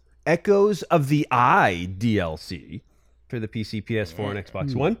Wilds, Echoes of the Eye DLC for the PC, PS4, and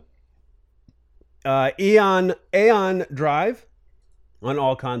Xbox One. Aeon Drive on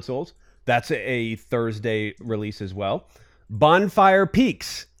all consoles. That's a Thursday release as well. Bonfire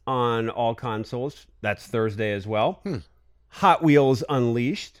Peaks on all consoles. That's Thursday as well. Hot Wheels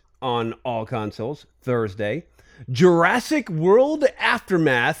Unleashed on all consoles. Thursday. Jurassic World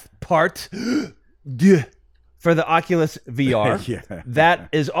Aftermath Part 2 for the Oculus VR. Yeah. That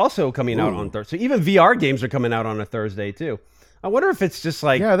is also coming out on Thursday. So even VR games are coming out on a Thursday too. I wonder if it's just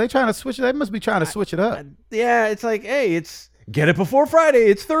like... Yeah, are they trying to switch it? They must be trying to switch it up. Yeah, it's like, hey, it's... Get it before Friday.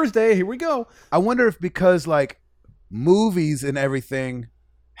 It's Thursday. Here we go. I wonder if because like movies and everything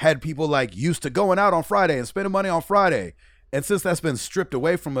had people like used to going out on Friday and spending money on Friday. And since that's been stripped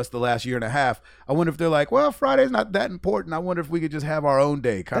away from us the last year and a half, I wonder if they're like, well, Friday's not that important. I wonder if we could just have our own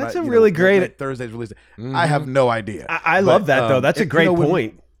day. That's a really great... Thursday's release. I have no idea. I love that, though. That's a great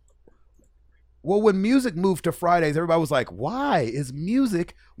point. Well, when music moved to Fridays, everybody was like, why is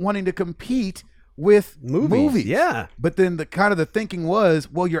music wanting to compete with movies? Yeah. But then the thinking was,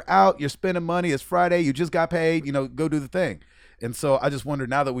 well, you're out, you're spending money, it's Friday, you just got paid, go do the thing. And so I just wonder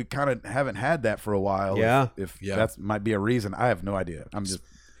now that we kind of haven't had that for a while, if that might be a reason. I have no idea. I'm just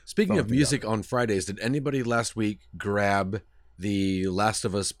Speaking of music on Fridays, did anybody last week grab the Last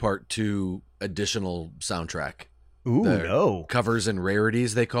of Us Part 2 additional soundtrack? Ooh, no. Covers and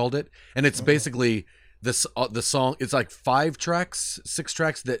rarities, they called it. And it's basically the song. It's like 6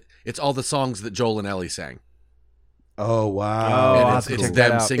 tracks that it's all the songs that Joel and Ellie sang. Oh, wow. I'll And have to it's check them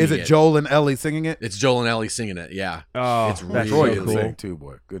that out. singing Is it Joel and Ellie singing it? It's Joel and Ellie singing it, yeah. Oh, It's that's Troy really can cool. sing too,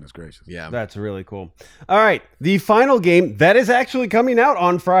 boy. Goodness gracious. Yeah. That's really cool. All right. The final game that is actually coming out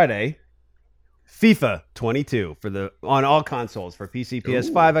on Friday, FIFA 22 on all consoles for PC,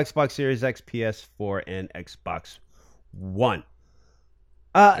 PS5, Xbox Series X, PS4, and Xbox One.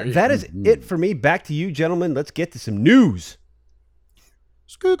 That is it for me. Back to you, gentlemen. Let's get to some news.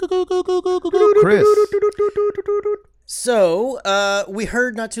 Chris. So, we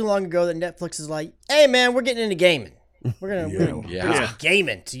heard not too long ago that Netflix is like, hey, man, we're getting into gaming. We're going to bring some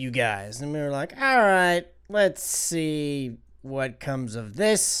gaming to you guys. And we were like, all right, let's see what comes of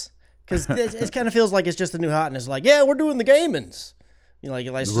this. Because it kind of feels like it's just the new hotness. Like, yeah, we're doing the gamings. Like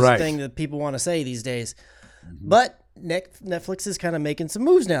it's just a thing that people want to say these days. But Netflix is kind of making some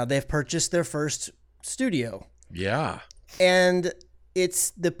moves now. They've purchased their first studio. Yeah. And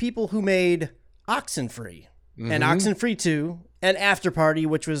it's the people who made Oxenfree and Oxenfree 2 and After Party,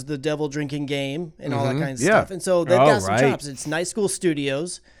 which was the devil drinking game and all that kind of stuff. And so they've got some chops. It's Night School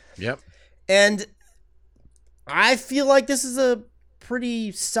Studios. Yep. And I feel like this is a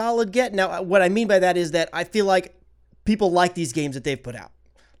pretty solid get. Now, what I mean by that is that I feel like people like these games that they've put out.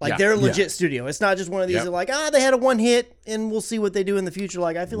 Like, they're a legit studio. It's not just one of these that are like, they had a one hit and we'll see what they do in the future.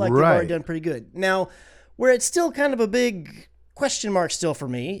 Like, I feel like they've already done pretty good. Now, where it's still kind of a big question mark still for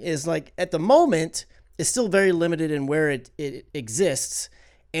me is, like, at the moment, it's still very limited in where it exists,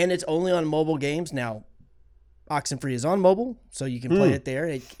 and it's only on mobile games. Now, Oxenfree is on mobile, so you can play it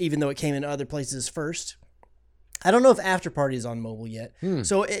there, even though it came in other places first. I don't know if After Party is on mobile yet.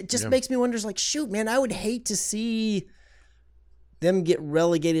 So it just makes me wonder, like, shoot, man, I would hate to see them get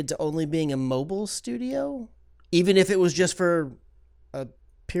relegated to only being a mobile studio, even if it was just for a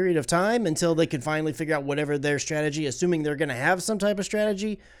period of time until they could finally figure out whatever their strategy, assuming they're going to have some type of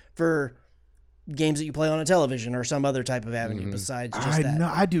strategy for games that you play on a television or some other type of avenue besides just that.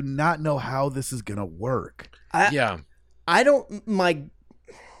 I do not know how this is going to work. I don't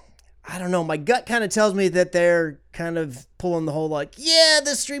know. My gut kind of tells me that they're kind of pulling the whole, like,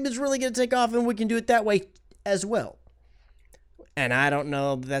 this stream is really going to take off and we can do it that way as well. And I don't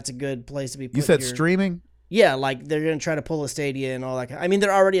know if that's a good place to be. You said streaming? Yeah, like they're going to try to pull a Stadia and all that. I mean,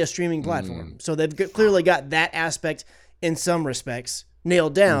 they're already a streaming platform. So they've clearly got that aspect in some respects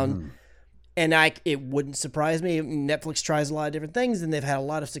nailed down. And it wouldn't surprise me. Netflix tries a lot of different things and they've had a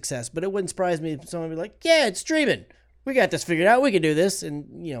lot of success. But it wouldn't surprise me if someone would be like, yeah, it's streaming. We got this figured out. We can do this.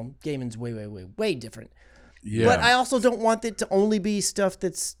 And, gaming's way, way, way, way different. Yeah. But I also don't want it to only be stuff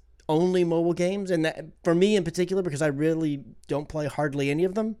that's only mobile games. And that, for me in particular, because I really don't play hardly any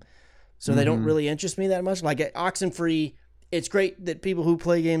of them. So they don't really interest me that much. Like at Oxenfree, it's great that people who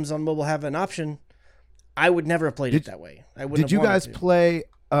play games on mobile have an option. I would never have played it that way. I wouldn't. Did you guys play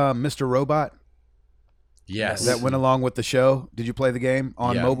Mr. Robot? Yes. That went along with the show. Did you play the game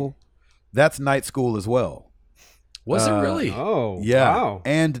on mobile? That's Night School as well. Was it really? Oh, yeah. Wow.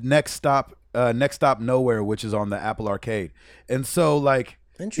 And Next Stop Nowhere, which is on the Apple Arcade. And so, like,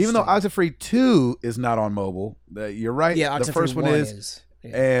 even though Oxenfree 2 is not on mobile, you're right. Yeah, the first one is.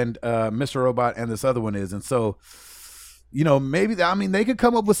 Yeah. And Mr. Robot and this other one is. And so, maybe, they could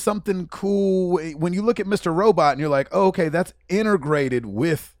come up with something cool. When you look at Mr. Robot and you're like, oh, okay, that's integrated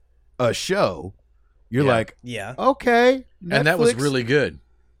with a show. You're like, okay. Netflix. And that was really good.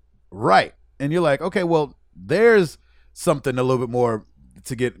 Right. And you're like, okay, well, there's something a little bit more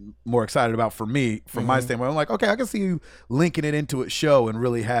to get more excited about for me, from my standpoint. I'm like, okay, I can see you linking it into a show and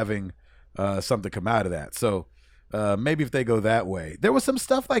really having something come out of that. So maybe if they go that way. There was some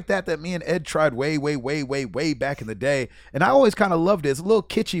stuff like that me and Ed tried way, way, way, way, way back in the day. And I always kind of loved it. It's a little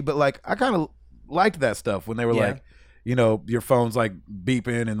kitschy, but like I kind of liked that stuff when they were like, your phone's like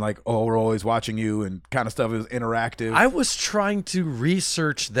beeping and like, oh, we're always watching you and kind of stuff. Is interactive. I was trying to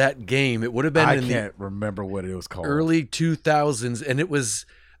research that game. It would have been I can't remember what it was called. Early 2000s, and it was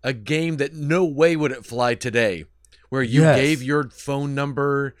a game that no way would it fly today, where you gave your phone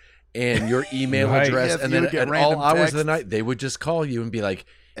number and your email address, and then at all hours of the night, they would just call you and be like,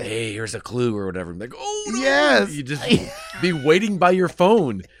 hey, here's a clue or whatever. I'm like, oh no. Yes. You just be waiting by your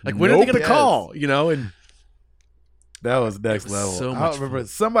phone. Like, when are they Nope. going to call? You know, and That was next was level. so I much don't remember. fun.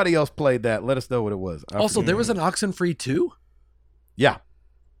 Somebody else played that. Let us know what it was. I also forget. there was an Oxenfree too. Yeah.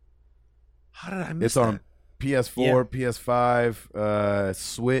 How did I miss It's on that? PS4, PS5,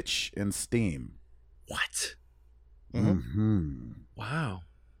 Switch, and Steam. What? Mm-hmm. Wow.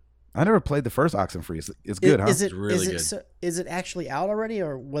 I never played the first Oxenfree. It's good, huh? Is it really is it good. is it actually out already,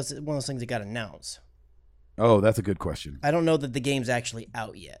 or was it one of those things that got announced? Oh, that's a good question. I don't know that the game's actually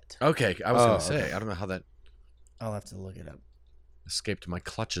out yet. Okay, I was Oh, going to say, okay. I don't know how that I'll have to look it up. escaped my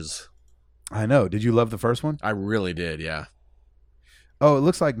clutches. I know. Did you love the first one? I really did, yeah. Oh, it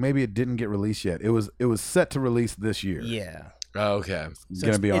looks like maybe it didn't get released yet. It was set to release this year. Yeah, Oh, okay. It's so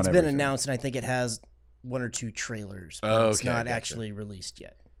gonna be on it's been everything. announced, and I think it has 1 or 2 trailers, but Oh, it's okay, not gotcha. actually released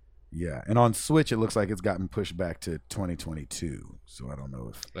yet. Yeah, and on Switch, it looks like it's gotten pushed back to 2022. So I don't know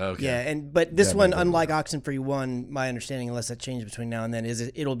if. Okay. Yeah, but this Yeah, one, maybe. unlike Oxenfree 1, my understanding, unless that changes between now and then,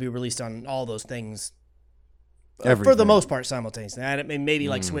 is it'll be released on all those things for the Everything. most part simultaneously. I mean, maybe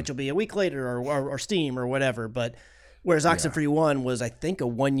like Mm. Switch will be a week later, or Steam or whatever. But whereas Oxenfree 1 was, I think, a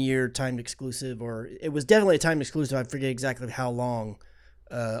 1-year timed exclusive, or it was definitely a timed exclusive. I forget exactly how long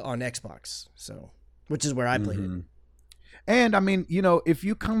on Xbox. So, which is where I played it. Mhm. And I mean, you know, if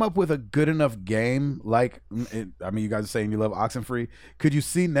you come up with a good enough game, like, I mean, you guys are saying you love Oxenfree. Could you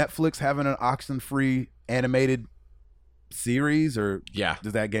see Netflix having an Oxenfree animated series, or Yeah,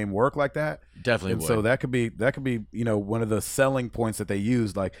 does that game work like that? definitely And would. so that could be, you know, one of the selling points that they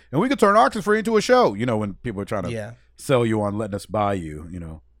use, like, and we could turn Oxenfree into a show, you know, when people are trying to Yeah. sell you on letting us buy you, you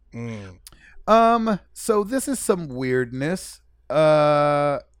know. Mm. So this is some weirdness.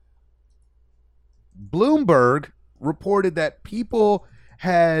 Bloomberg reported that people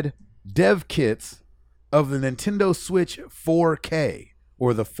had dev kits of the Nintendo Switch 4K,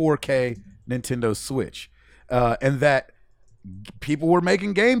 or the 4K Nintendo Switch, and that people were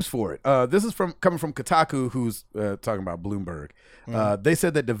making games for it. This is coming from Kotaku, who's talking about Bloomberg. They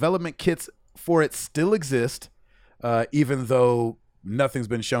said that development kits for it still exist, even though nothing's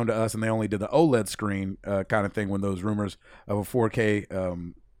been shown to us, and they only did the OLED screen kind of thing when those rumors of a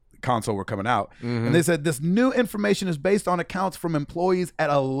 4K console were coming out. And they said this new information is based on accounts from employees at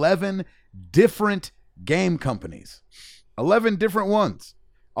 11 different game companies. 11 different ones,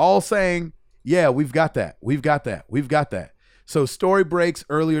 all saying, yeah, we've got that. We've got that. We've got that. So story breaks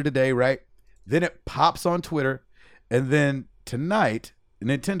earlier today, right? Then it pops on Twitter. And then tonight,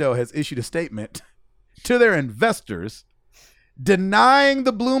 Nintendo has issued a statement to their investors denying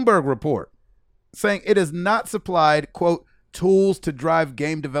the Bloomberg report, saying it has not supplied, quote, tools to drive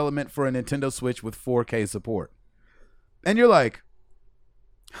game development for a Nintendo Switch with 4K support. And you're like,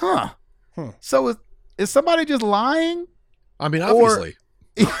 huh. So is somebody just lying? I mean, Or- obviously,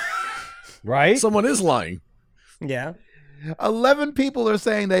 Right? someone is lying. Yeah. 11 people are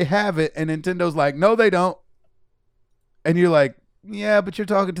saying they have it, and Nintendo's like, no, they don't. And you're like, yeah, but you're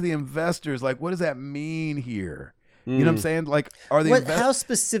talking to the investors. Like, what does that mean here? You know what I'm saying? Like, are the How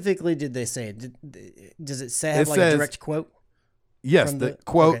specifically did they say it? Does it say have It like says- a direct quote? yes, from the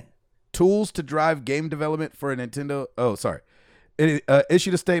quote, okay. tools to drive game development for a Nintendo. Oh, sorry. It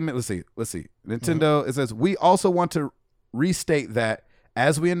issued a statement. Let's see. Nintendo, it says, we also want to restate that,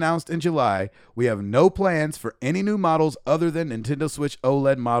 as we announced in July, we have no plans for any new models other than Nintendo Switch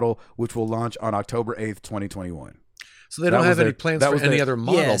OLED model, which will launch on October 8th, 2021. So they That don't was have any their- plans that for was any their- other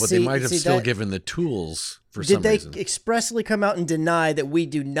model, Yeah, but they see- might have see still that- given the tools for Did some they reason. expressly come out and deny that we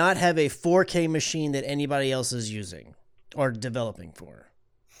do not have a 4K machine that anybody else is using or developing for?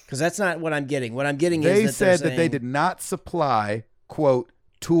 Because that's not what I'm getting. What I'm getting They is that they're said that they saying- did not supply, quote,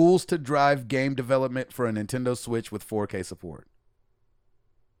 tools to drive game development for a Nintendo Switch with 4K support.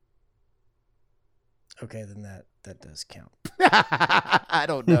 Okay, then that does count. I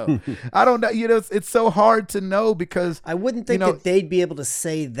don't know. I don't know. You know, it's so hard to know because I wouldn't think know- that they'd be able to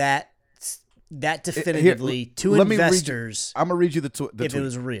say that definitively to let me read you- investors I'm gonna read you the if tweet. it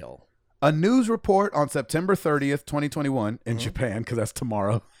was real. A news report on September 30th, 2021 Mm-hmm. in Japan, because that's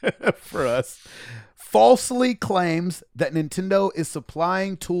tomorrow for us, falsely claims that Nintendo is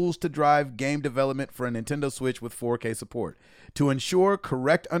supplying tools to drive game development for a Nintendo Switch with 4K support. To ensure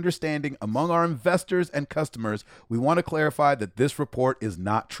correct understanding among our investors and customers, we want to clarify that this report is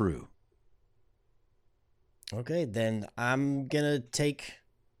not true. Okay, then I'm gonna take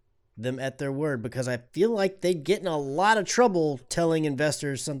them at their word because I feel like they'd get in a lot of trouble telling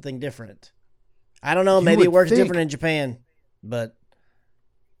investors something different. I don't know, You maybe it would works think. different in Japan, but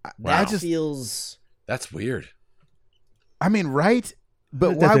Wow. that feels That's weird. I mean, right?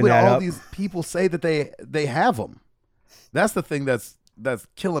 But That why doesn't would add all up. these people say that they have them? That's the thing that's that's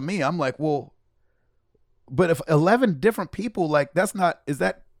killing me. I'm like, well, but if 11 different people, like that's not,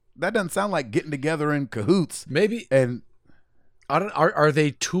 that doesn't sound like getting together in cahoots. Maybe And I don't. Are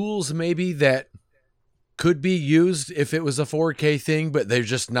they tools maybe that could be used if it was a 4K thing, but they're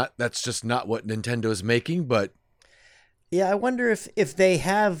just not. That's just not what Nintendo is making. But Yeah, I wonder if they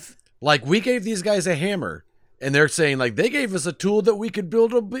have. like we gave these guys a hammer, and they're saying like they gave us a tool that we could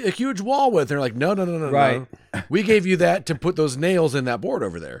build a huge wall with. They're like, no, Right. no. We gave you that to put those nails in that board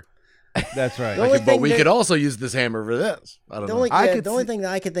over there. That's right. The only But thing we that- could also use this hammer for this. I don't The know. only, I yeah, could the only see- thing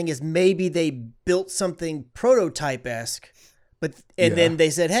that I could think is maybe they built something prototype-esque, and Yeah. then they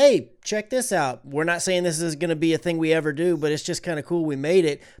said, "Hey, check this out. We're not saying this is going to be a thing we ever do, but it's just kind of cool. We made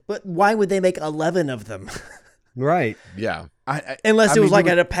it." But why would they make 11 of them? Right. Yeah. Unless I it was mean, like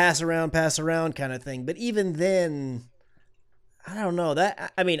you would- a pass around kind of thing. But even then, I don't know.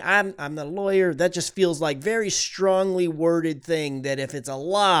 That I mean, I'm not a lawyer. That just feels like very strongly worded thing that if it's a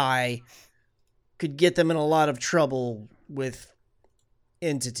lie, could get them in a lot of trouble with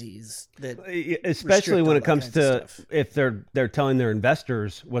entities that Especially restrict when all it that comes kinds of to stuff. if they're telling their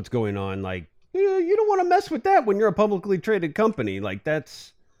investors what's going on, like, yeah, you don't want to mess with that when you're a publicly traded company. Like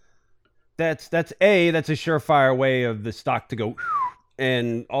that's a surefire way of the stock to go,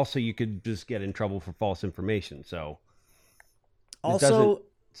 and also you could just get in trouble for false information. So Also,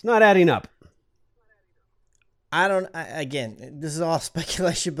 it's not adding up. again, this is all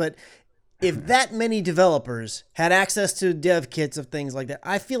speculation, but if that many developers had access to dev kits of things like that,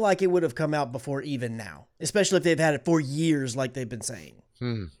 I feel like it would have come out before even now, especially if they've had it for years, like they've been saying.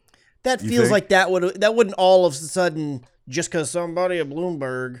 That You feels think? like that wouldn't all of a sudden, just because somebody at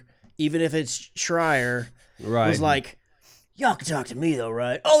Bloomberg, even if it's Schreier, Right. was like, "Y'all can talk to me though,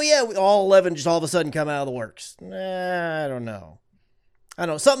 right?" Oh yeah, all 11 just all of a sudden come out of the works. I don't know. I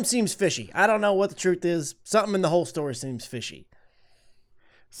don't know. Something seems fishy. I don't know what the truth is. Something in the whole story seems fishy.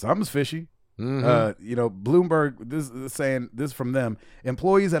 something's fishy. Mhm. Bloomberg, this is saying this from them.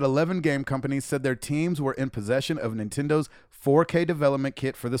 Employees at 11 game companies said their teams were in possession of Nintendo's 4K development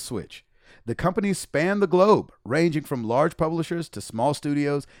kit for the Switch. The companies span the globe, ranging from large publishers to small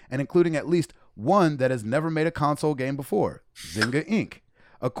studios, and including at least one that has never made a console game before, Zynga Inc.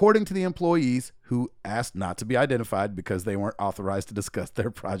 According to the employees, who asked not to be identified because they weren't authorized to discuss their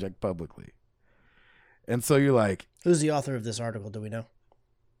project publicly. And so you're like, Who's the author of this article? Do we know?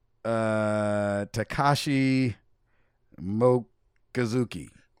 Takashi Mokazuki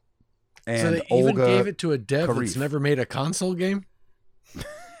and So they even Olga. gave it to a dev that's Karif. never made a console game?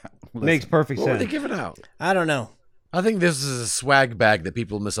 Makes perfect What were they sense. giving out? I don't know. I think this is a swag bag that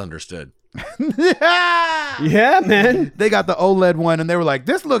people misunderstood. Yeah, man. They got the OLED one and they were like,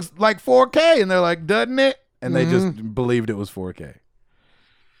 this looks like 4K. And they're like, doesn't it? And they Mm-hmm. just believed it was 4K.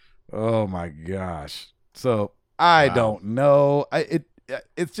 Oh my gosh. So I Wow. don't know.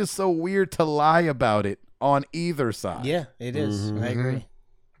 It's just so weird to lie about it on either side. Yeah, it is. I agree.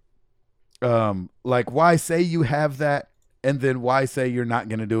 Like why say you have that and then why say you're not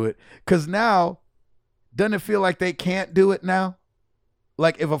going to do it? Because now, doesn't it feel like they can't do it now?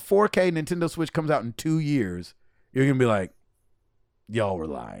 Like if a 4K Nintendo Switch comes out in 2 years, you're going to be like, y'all were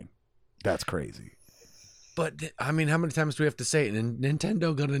lying. That's crazy. But I mean, how many times do we have to say it?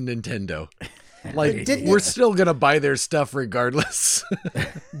 Nintendo got a Nintendo. Like Didn't we're it- still gonna buy their stuff regardless.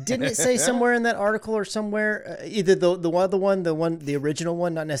 Didn't it say somewhere in that article or somewhere, either the original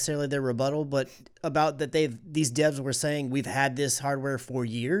one, not necessarily their rebuttal, but about that these devs were saying we've had this hardware for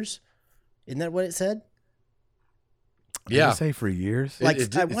years? Isn't that what it said? Did Yeah. you say for years? Like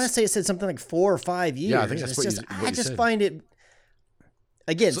it- I want to say it said something like 4 or 5 years. Yeah, I think that's It's what you- just, what I you just said. find it.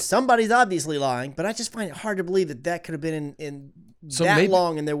 Again, somebody's obviously lying, but I just find it hard to believe that could have been in So that maybe-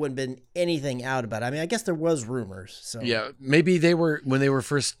 long and there wouldn't have been anything out about it. I mean, I guess there was rumors. So Yeah, maybe they were when they were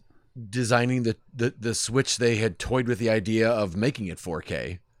first designing the Switch, they had toyed with the idea of making it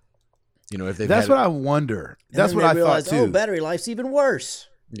 4K. You know, if they That's what I wonder. And That's then what they I realized, thought too. Oh, battery life's even worse.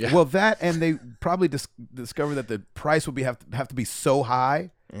 Yeah. Well, that and they probably discovered that the price would have to be so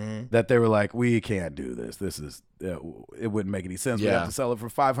high that they were like, we can't do this. This is it wouldn't make any sense. We Yeah. have to sell it for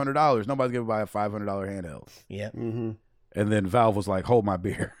 $500. Nobody's gonna buy a $500 handheld. Yeah. Mm-hmm. And then Valve was like, hold my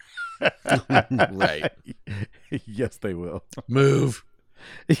beer. Right. Yes, they will. Move.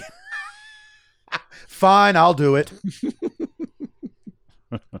 Fine, I'll do it.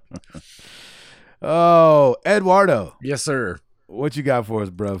 Oh, Eduardo, Yes, sir. what you got for us,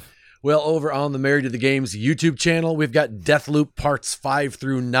 bruv? Well, over on the Married to the Games YouTube channel, we've got Deathloop parts 5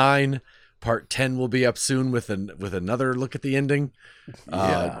 through 9. Part 10 will be up soon with another look at the ending.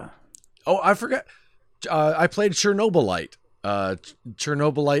 Oh, I forgot. I played Chernobylite.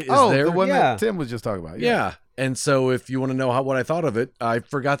 Chernobylite is there. the one Yeah. that Tim was just talking about. Yeah. And so if you want to know what I thought of it, I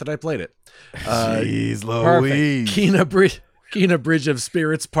forgot that I played it. Jeez Louise. Kena Bridge of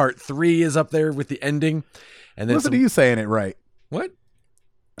Spirits Part 3 is up there with the ending. And then Listen to you saying it right. What?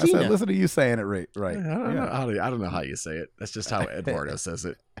 I said, Kena. listen to you saying it right. I don't know how you say it. That's just how Eduardo says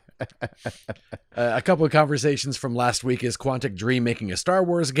it. A couple of conversations from last week is Quantic Dream making a Star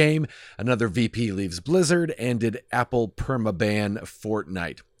Wars game, another VP leaves Blizzard, and did Apple permaban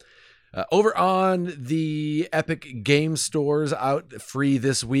Fortnite. Over on the Epic Game Stores, out free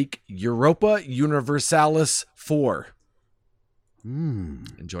this week, Europa Universalis 4.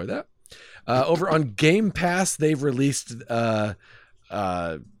 Enjoy that. Over on Game Pass, they've released... or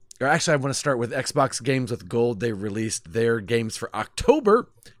actually, I want to start with Xbox Games with Gold. They released their games for October,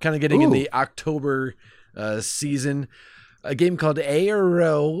 kind of getting in the October season. A game called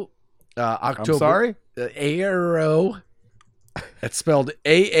Aero. October. I'm sorry? Aero. It's spelled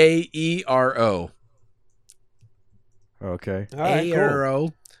Aaero. Okay. All right, cool.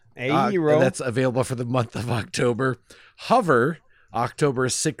 Aero. Aero. That's available for the month of October. Hover, October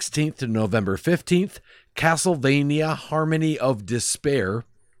 16th to November 15th. Castlevania Harmony of Despair,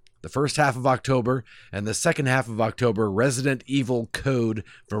 the first half of October, and the second half of October, Resident Evil Code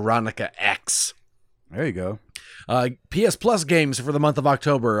Veronica X. There you go. PS Plus games for the month of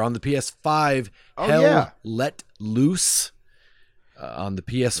October. On the PS5, Hell Let Loose. On the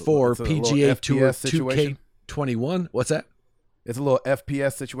PS4, It's a little PGA Tour FPS situation. 2K21. What's that? It's a little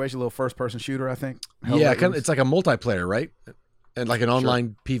FPS situation, a little first-person shooter, I think. Yeah, it's like a multiplayer, right? And like an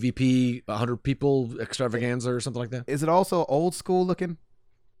online PvP, 100 people extravaganza or something like that. Is it also old school looking?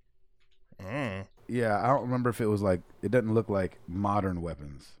 Yeah, I don't remember if it was like, it doesn't look like modern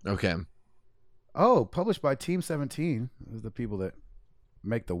weapons. Okay. Oh, published by Team 17. Those are the people that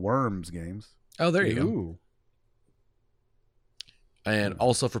make the Worms games. Oh, there you go. Ooh. And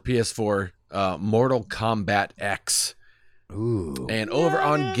also for PS4, Mortal Kombat X. Ooh. And over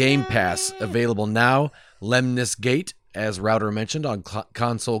on Game Pass, available now, Lemnis Gate, as Router mentioned, on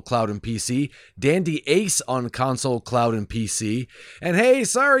console, cloud, and PC. Dandy Ace on console, cloud, and PC. And hey,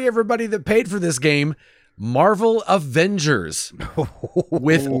 sorry everybody that paid for this game, Marvel Avengers,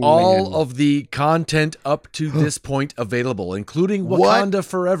 with all of the content up to this point available, including Wakanda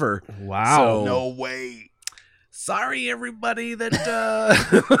Forever. Wow. So, No way. sorry everybody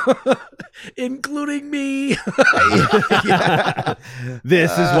that, including me.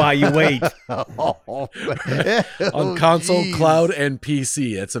 This is why you wait. On console, geez. cloud, and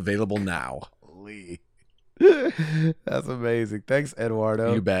PC. It's available now. Holy. That's amazing. Thanks,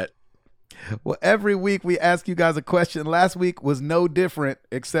 Eduardo. You bet. Well, every week we ask you guys a question. Last week was no different,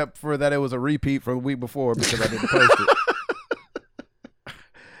 except for that it was a repeat from the week before because I didn't post it.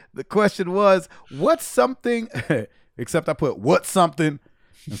 The question was, what's something, except I put what's something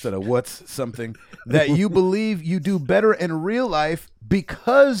instead of what's something that you believe you do better in real life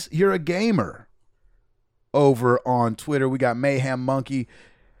because you're a gamer. Over on Twitter, we got Mayhem Monkey.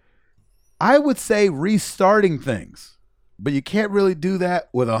 I would say restarting things, but you can't really do that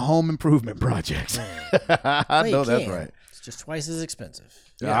with a home improvement project. I know that's right. It's just twice as expensive.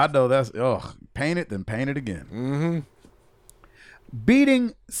 Yeah, I know that's, paint it, then paint it again. Mm-hmm.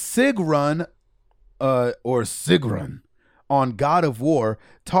 Beating Sigrun, or Sigrun on God of War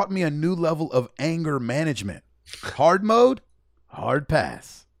taught me a new level of anger management. Hard mode, hard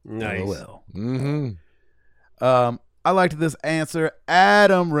pass. Nice. LOL. Mm-hmm. I liked this answer.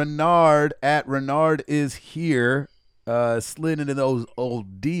 Adam Renard at Renard is here, slid into those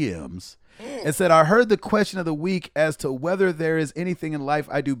old DMs and said, I heard the question of the week as to whether there is anything in life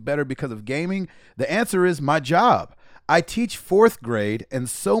I do better because of gaming. The answer is my job. I teach 4th grade, and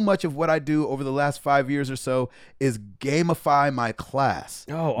so much of what I do over the last 5 years or so is gamify my class.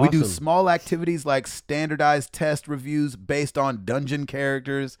 Oh, We do awesome. small activities like standardized test reviews based on dungeon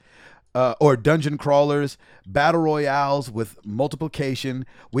characters, or dungeon crawlers, battle royales with multiplication.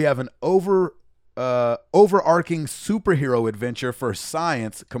 We have an overarching superhero adventure for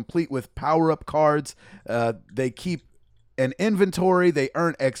science, complete with power-up cards. They keep an inventory, they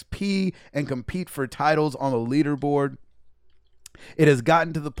earn XP, and compete for titles on the leaderboard. It has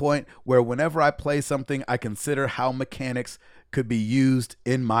gotten to the point where whenever I play something, I consider how mechanics could be used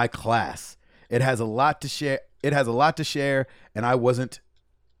in my class. It has a lot to share. And I wasn't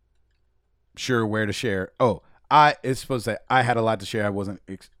sure where to share. It's supposed to say I had a lot to share. I wasn't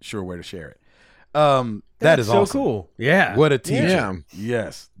sure where to share it. That is so awesome. cool. Yeah. What a teacher. Yeah.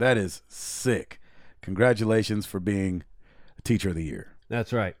 Yes, that is sick. Congratulations for being a teacher of the year.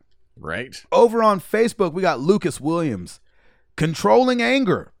 That's right. Right. Over on Facebook, we got Lucas Williams. Controlling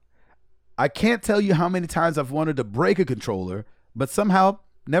anger. I can't tell you how many times I've wanted to break a controller, but somehow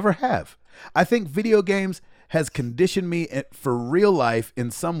never have. I think video games has conditioned me for real life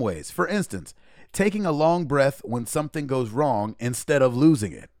in some ways. For instance, taking a long breath when something goes wrong instead of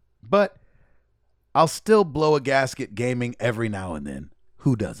losing it. But I'll still blow a gasket gaming every now and then.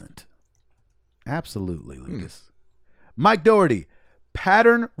 Who doesn't? Absolutely, Lucas. Mike Doherty,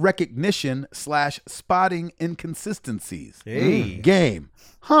 pattern recognition / spotting inconsistencies. Hey. Game.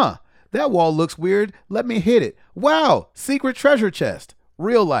 Huh, that wall looks weird. Let me hit it. Wow, secret treasure chest.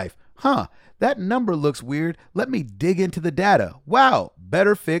 Real life. Huh, that number looks weird. Let me dig into the data. Wow,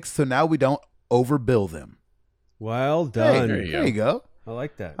 better fix so now we don't overbill them. Well Hey, done. there you go. I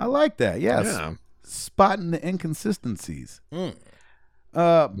like that. I like that. Yes. Yeah. Spotting the inconsistencies.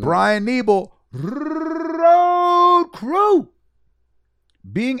 Brian Niebel, Road Crew.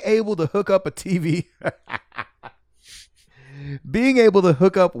 Being able to hook up a TV, being able to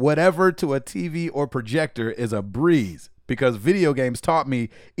hook up whatever to a TV or projector is a breeze because video games taught me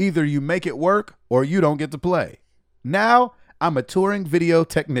either you make it work or you don't get to play. Now I'm a touring video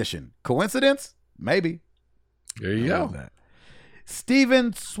technician. Coincidence? Maybe. There you I love go. that.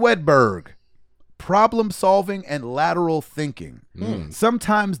 Steven Swedberg, problem solving and lateral thinking.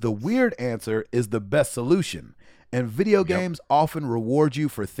 Sometimes the weird answer is the best solution, and video games often reward you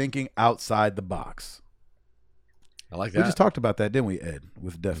for thinking outside the box. I like We that. just talked about that, didn't we, Ed,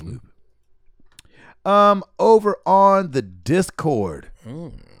 with Deathloop? Over on the Discord,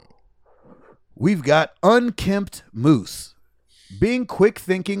 we've got Unkempt Moose. Being quick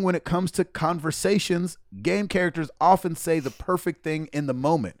thinking when it comes to conversations, game characters often say the perfect thing in the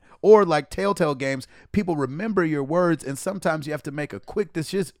moment. Or like Telltale games, people remember your words and sometimes you have to make a quick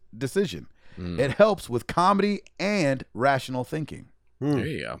decision. It helps with comedy and rational thinking. There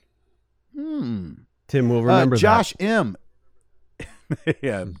you go. Tim will remember Josh M.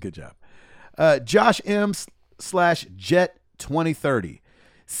 Yeah, good job. Josh M / Jet 2030.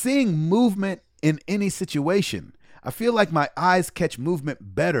 Seeing movement in any situation. I feel like my eyes catch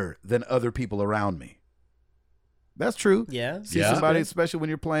movement better than other people around me. That's true. Yeah. See Yeah. somebody, especially when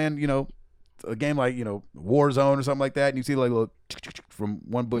you're playing, a game like, Warzone or something like that, and you see like a little from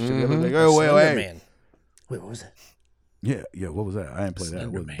one bush to the other. Like, oh, wait, Slender wait. Man. Wait, what was that? Yeah, what was that? I didn't play that. I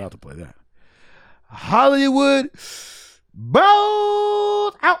Slender was Man. about to play that. Hollywood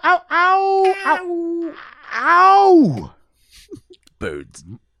Bold. Ow, ow, ow, ow, ow. Birds.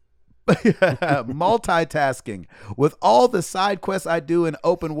 Multitasking. With all the side quests I do in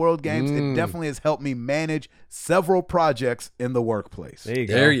open world games, it definitely has helped me manage several projects in the workplace. There you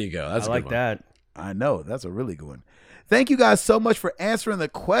go. There you go. That's I a like good one. that. I know. That's a really good one. Thank you guys so much for answering the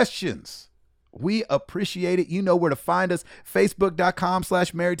questions. We appreciate it. You know where to find us.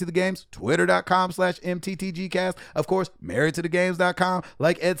 Facebook.com/Married to the Games. Twitter.com/MTTGcast. Of course, MarriedToTheGames.com.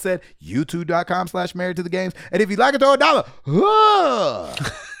 Like Ed said, YouTube.com/Married to the Games. And if you'd like to throw $1,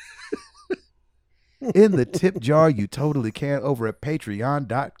 in the tip jar, you totally can over at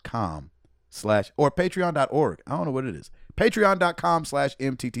Patreon.com/ or Patreon.org. I don't know what it is.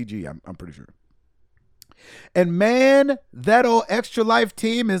 Patreon.com/MTTG. I'm pretty sure. And man, that old Extra Life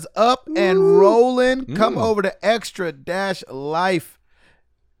team is up and rolling. Come over to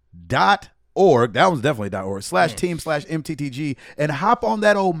extra-life.org. That one's definitely .org /team/MTTG and hop on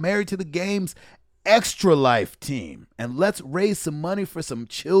that old Married to the Games Extra Life team. And let's raise some money for some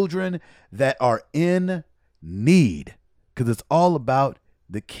children that are in need, because it's all about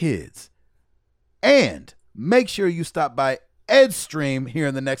the kids. And make sure you stop by Ed's stream here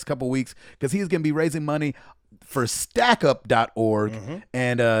in the next couple weeks, because he's going to be raising money for stackup.org.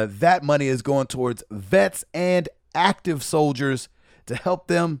 And that money is going towards vets and active soldiers to help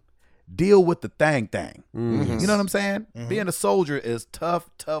them deal with the thing. You know what I'm saying? Being a soldier is tough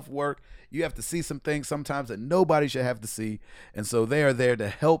work. You have to see some things sometimes that nobody should have to see. And so they are there to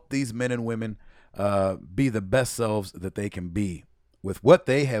help these men and women be the best selves that they can be with what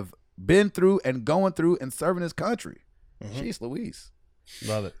they have been through and going through and serving this country. Jeez Louise.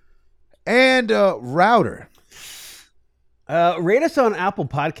 Love it. And Router. Rate us on Apple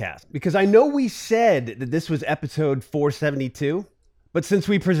Podcasts, because I know we said that this was episode 472, but since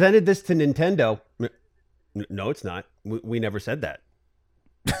we presented this to Nintendo, no, it's not. We never said that.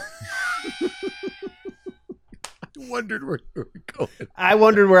 I wondered where you were going. I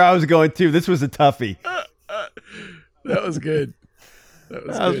wondered where I was going too. This was a toughie. That was good. That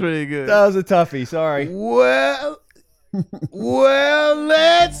was good. Pretty good. That was a toughie. Sorry. Well,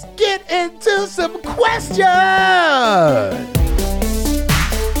 let's get into some questions.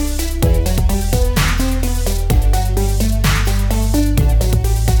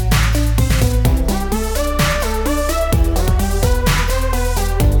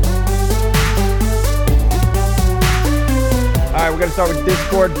 All right, we're going to start with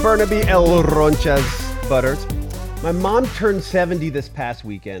Discord. Burnaby El Ronchas Butters. My mom turned 70 this past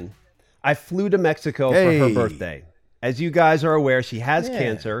weekend. I flew to Mexico for her Hey. birthday. As you guys are aware, she has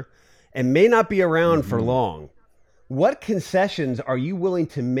cancer and may not be around for long. What concessions are you willing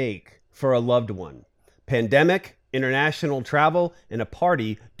to make for a loved one? Pandemic, international travel, and a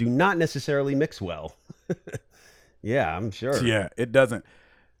party do not necessarily mix well. Yeah, I'm sure. Yeah, it doesn't.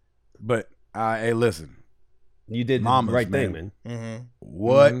 But hey, listen, You did Mamas, the right thing, man. man.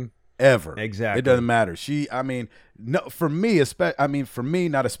 whatever. Exactly. It doesn't matter. I mean, no, for me, for me,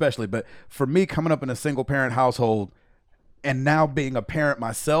 not especially, but for me, coming up in a single parent household and now being a parent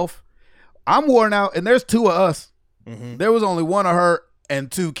myself, I'm worn out. And there's two of us. There was only one of her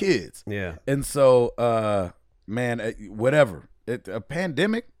and two kids. Yeah. And so, man, whatever. A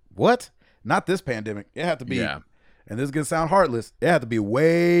pandemic? What? Not this pandemic. It had to be. Yeah. And this is gonna sound heartless. It had to be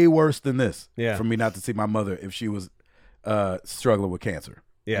way worse than this. Yeah. For me not to see my mother if she was struggling with cancer.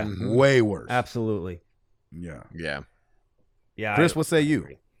 Yeah. Way worse. Absolutely. Yeah. Yeah. Yeah. Chris, what say you?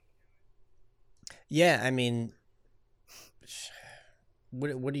 Yeah, I mean,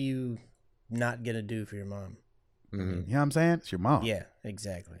 what are you not gonna do for your mom? You know what I'm saying? It's your mom. Yeah,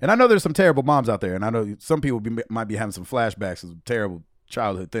 exactly. And I know there's some terrible moms out there, and I know some people might be having some flashbacks of terrible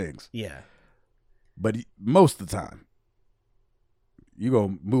childhood things. Yeah, But most of the time, you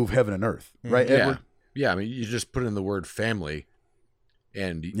gonna move heaven and earth, right, Yeah. Edward? Yeah. I mean, you just put in the word family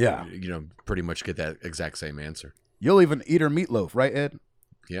and, Yeah. pretty much get that exact same answer. You'll even eat her meatloaf, right, Ed?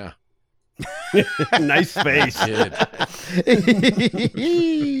 Yeah. Nice face. Kid.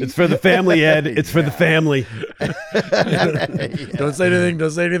 It's for the family, Ed. It's for the family. Don't say anything.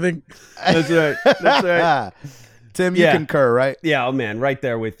 Don't say anything. That's right. That's right. Tim, you Yeah. concur, right? Yeah, oh man, right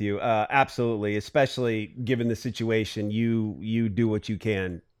there with you. Absolutely, especially given the situation, you do what you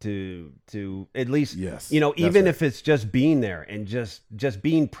can to at least, Yes, even that's right. if it's just being there and just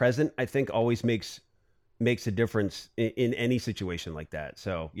being present, I think always makes a difference in any situation like that.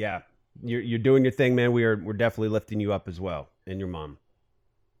 So yeah, you're doing your thing, man. We're definitely lifting you up as well, and your mom.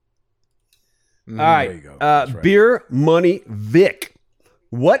 All right, There you go. That's right. Beer Money Vic.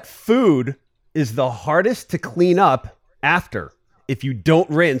 What food is the hardest to clean up after if you don't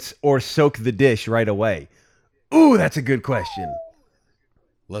rinse or soak the dish right away? Ooh, that's a good question.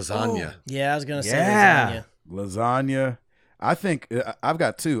 Lasagna. yeah. I was gonna say Yeah. lasagna. Lasagna. I think I've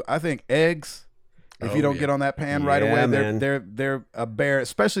got two. I think eggs. If Oh, you don't yeah. get on that pan right Yeah, away, man. they're a bear,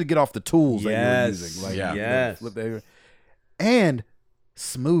 especially to get off the tools that you're Yes. using. Like, Yeah. you Yes. flip that- and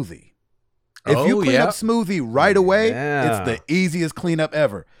smoothie. If you Oh, clean yeah. up smoothie right away, Yeah. it's the easiest cleanup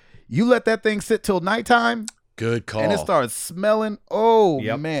ever. You let that thing sit till nighttime, Good call. and it starts smelling. Oh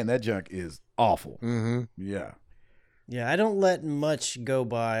Yep. man, that junk is awful. Mm-hmm. Yeah. Yeah, I don't let much go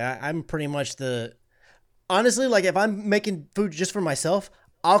by. I'm pretty much honestly, like if I'm making food just for myself,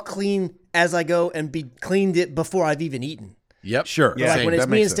 I'll clean as I go and be cleaned it before I've even eaten. Yep. Sure. Yeah. Like Same. when it's That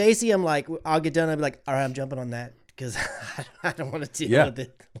me and makes sense. Stacy, I'm like, I'll get done. I'll be like, all right, I'm jumping on that because I don't want to deal Yeah. with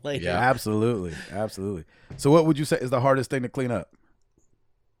it later. Yeah. Absolutely. Absolutely. So what would you say is the hardest thing to clean up?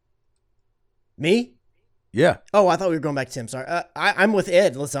 Me? Yeah. Oh, I thought we were going back to Tim. Sorry. I'm with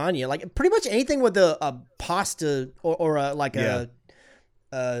Ed. Lasagna. Like pretty much anything with a pasta or a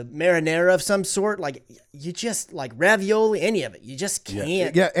marinara of some sort. Like you just like ravioli, any of it. You just Yeah.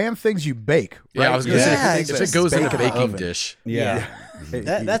 can't. Yeah, and things you bake. Yeah, right? I was gonna Yeah, say it's if it just goes in a bake in the baking oven. dish. Yeah.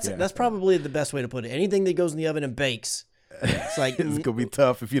 That's Yeah. that's probably the best way to put it. Anything that goes in the oven and bakes. It's like It's gonna be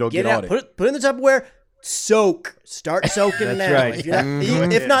tough if you don't get get out, on put it in the Tupperware, soak. Start soaking That's now. right. If, you're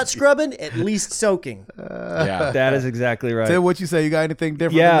not, if not scrubbing, at least soaking. Yeah. That is exactly right. Tim, what you say? You got anything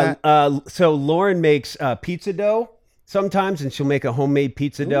different? Yeah. Than that? So Lauren makes pizza dough sometimes, and she'll make a homemade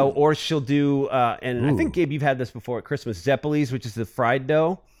pizza dough, or she'll do, and I think, Gabe, you've had this before at Christmas, Zeppelis, which is the fried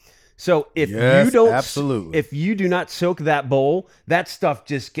dough. So if Yes, you don't, absolutely. if you do not soak that bowl, that stuff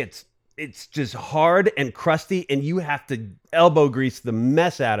just gets, it's just hard and crusty, and you have to elbow grease the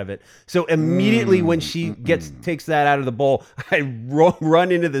mess out of it. So immediately when she takes that out of the bowl, I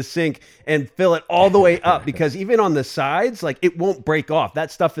run into the sink and fill it all the way up, because even on the sides, like it won't break off. That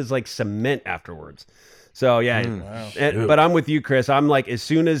stuff is like cement afterwards. So yeah, but I'm with you, Chris. I'm like, as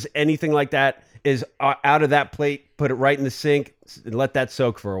soon as anything like that is out of that plate, put it right in the sink and let that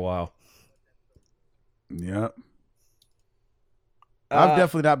soak for a while. Yep. I've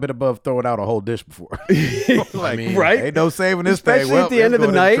definitely not been above throwing out a whole dish before. I mean, Right? Ain't no saving this Especially thing. Well, at the end of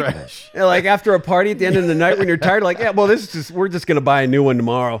let's the go in night, trash. like after a party at the end of the night when you're tired, like, yeah, well, we're just gonna buy a new one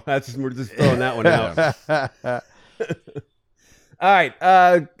tomorrow. We're just throwing that one out. All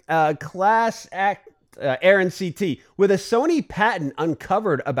right, class act. Aaron CT, with a Sony patent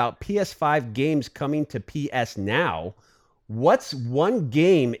uncovered about PS5 games coming to PS Now, What's one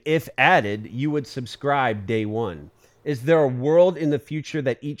game, if added, you would subscribe day one? Is there a world in the future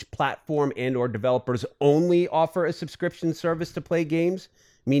that each platform and or developers only offer a subscription service to play games,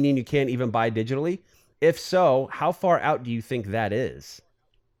 meaning you can't even buy digitally? If so, how far out do you think that is?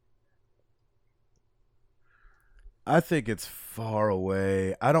 I think it's far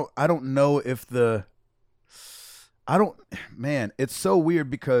away. I don't know if man, it's so weird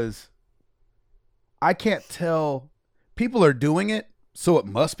because I can't tell. People are doing it, so it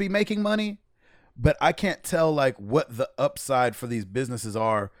must be making money, but I can't tell like what the upside for these businesses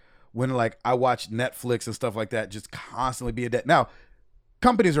are when like I watch Netflix and stuff like that just constantly be in debt. Now,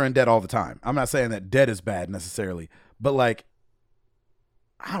 companies are in debt all the time. I'm not saying that debt is bad necessarily, but like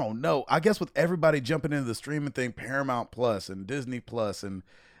I don't know. I guess with everybody jumping into the streaming thing, Paramount Plus and Disney Plus, and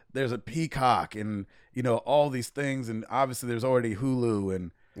there's a Peacock, and you know all these things, and obviously there's already Hulu and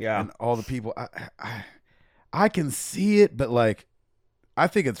all the people. I can see it, but like I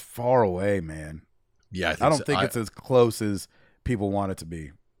think it's far away, man. Yeah, I don't think it's as close as people want it to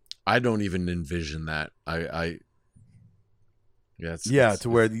be. I don't even envision that. To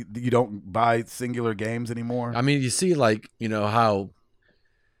where you don't buy singular games anymore. I mean, you see, like, you know how.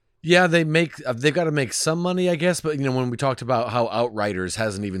 Yeah, they've got to make some money, I guess. But, you know, when we talked about how Outriders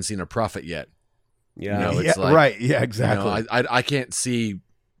hasn't even seen a profit yet. Yeah. You know, it's like, right. Yeah, exactly. You know, I can't see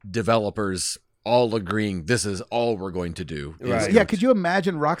developers all agreeing this is all we're going to do. Right. Yeah, could you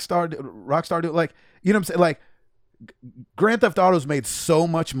imagine Rockstar do like, you know what I'm saying? Like Grand Theft Auto's made so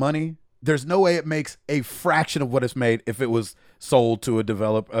much money. There's no way it makes a fraction of what it's made if it was sold to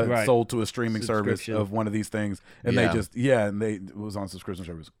a sold to a streaming service of one of these things, and it was on subscription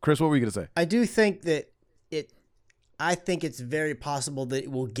service. Chris, what were you gonna say? I do think that I think it's very possible that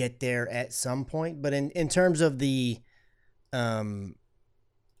it will get there at some point, but in terms of the,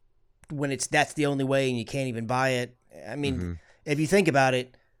 when that's the only way and you can't even buy it. I mean, if you think about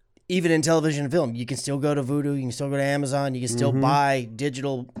it, even in television and film, you can still go to Vudu, you can still go to Amazon, you can still buy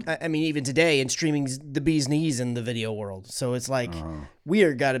digital. I mean, even today, and streaming's the bee's knees in the video world. So it's like we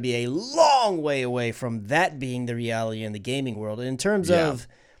are got to be a long way away from that being the reality in the gaming world. And in terms of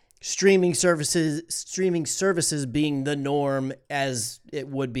streaming services being the norm, as it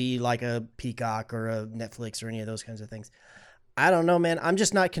would be like a Peacock or a Netflix or any of those kinds of things, I don't know, man. I'm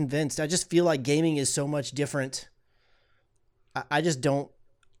just not convinced. I just feel like gaming is so much different. I don't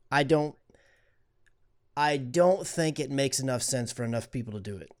think it makes enough sense for enough people to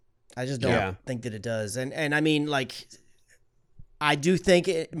do it. I just don't think that it does. And I mean, like, I do think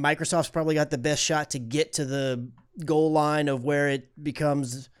Microsoft's probably got the best shot to get to the goal line of where it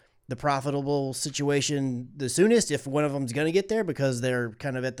becomes the profitable situation the soonest, if one of them's going to get there, because they're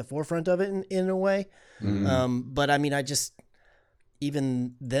kind of at the forefront of it in a way. But I mean, I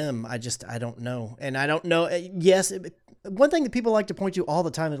don't know. And I don't know. Yes. One thing that people like to point to all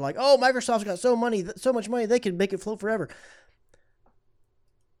the time is like, oh, Microsoft's got so much money, they can make it float forever.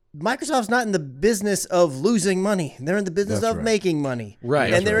 Microsoft's not in the business of losing money. They're in the business of making money.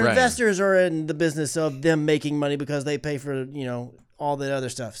 Right. And their investors are in the business of them making money because they pay for, you know, all the other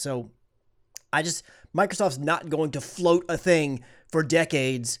stuff. So Microsoft's not going to float a thing for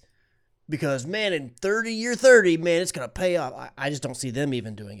decades because, man, in 30, man, it's going to pay off. I just don't see them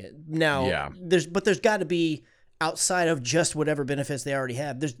even doing it. Now, there's got to be, outside of just whatever benefits they already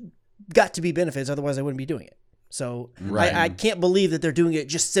have, there's got to be benefits, otherwise they wouldn't be doing it. So I can't believe that they're doing it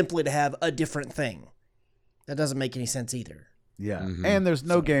just simply to have a different thing. That doesn't make any sense either. Yeah, and there's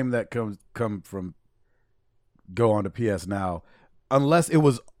no game that go on to PS Now unless it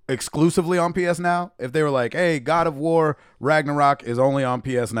was exclusively on PS Now. If they were like, hey, God of War Ragnarok is only on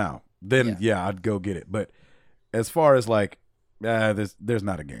PS Now, then I'd go get it. But as far as like, there's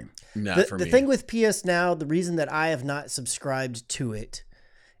not a game. The thing with PS Now, the reason that I have not subscribed to it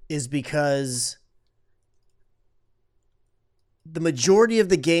is because the majority of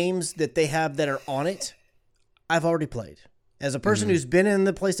the games that they have that are on it, I've already played. As a person who's been in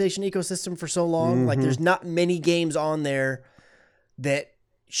the PlayStation ecosystem for so long, like there's not many games on there that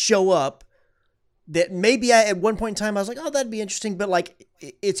show up that maybe at one point in time I was like, oh, that'd be interesting, but like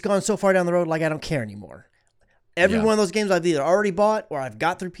it's gone so far down the road, like I don't care anymore. Every one of those games I've either already bought or I've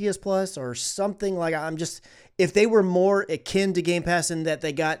got through PS Plus or something. Like if they were more akin to Game Pass in that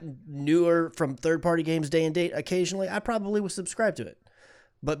they got newer from third-party games day and date occasionally, I probably would subscribe to it.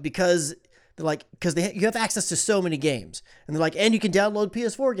 But because you have access to so many games, and they're like, and you can download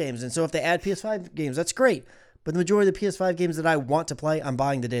PS4 games, and so if they add PS5 games, that's great. But the majority of the PS5 games that I want to play, I'm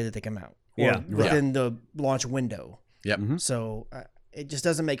buying the day that they come out, or within the launch window. Yep. So it just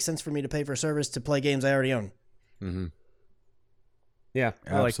doesn't make sense for me to pay for a service to play games I already own. Yeah,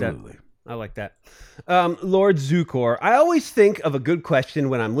 I like that. I like that. Lord Zukor, I always think of a good question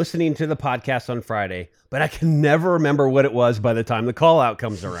when I'm listening to the podcast on Friday, but I can never remember what it was by the time the call out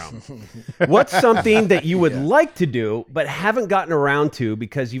comes around. What's something that you would like to do, but haven't gotten around to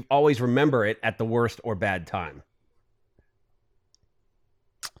because you always remember it at the worst or bad time?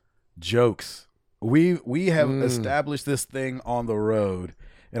 Jokes. We have established this thing on the road,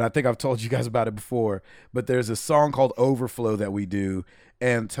 and I think I've told you guys about it before, but there's a song called Overflow that we do,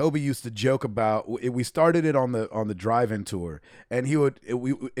 and Toby used to joke about we started it on the drive-in tour, and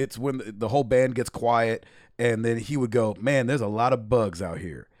it's when the whole band gets quiet, and then he would go, man, there's a lot of bugs out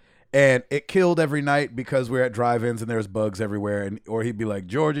here. And it killed every night because we're at drive-ins and there's bugs everywhere, or he'd be like,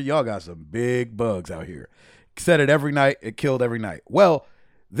 Georgia, y'all got some big bugs out here. Said it every night, it killed every night. Well,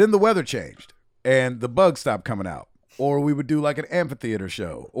 then the weather changed and the bugs stopped coming out. Or we would do like an amphitheater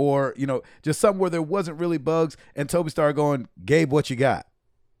show, or, just something where there wasn't really bugs. And Toby started going, Gabe, what you got?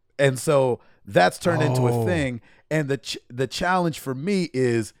 And so that's turned into a thing. And the challenge for me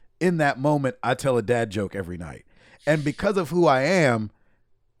is, in that moment, I tell a dad joke every night. And because of who I am,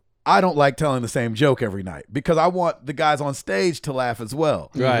 I don't like telling the same joke every night because I want the guys on stage to laugh as well.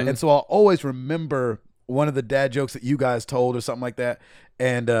 Right. And so I'll always remember one of the dad jokes that you guys told or something like that.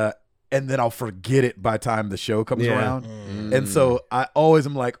 And then I'll forget it by the time the show comes around. And so I always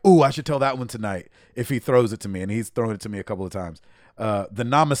am like, ooh, I should tell that one tonight if he throws it to me. And he's thrown it to me a couple of times. The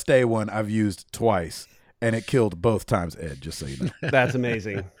Namaste one I've used twice, and it killed both times, Ed, just so you know. That's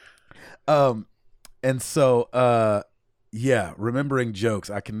amazing. And so, remembering jokes,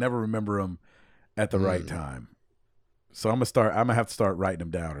 I can never remember them at the right time. So I'm gonna have to start writing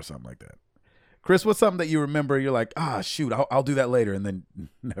them down or something like that. Chris, what's something that you remember? You're like, shoot, I'll do that later, and then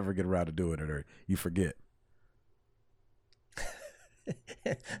never get around to doing it, or you forget.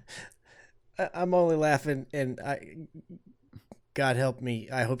 I'm only laughing, and God help me,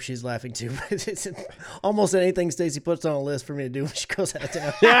 I hope she's laughing too. It's almost anything Stacy puts on a list for me to do when she goes out of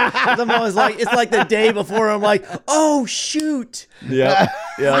town. I'm always like, it's like the day before. I'm like, oh shoot, Yeah.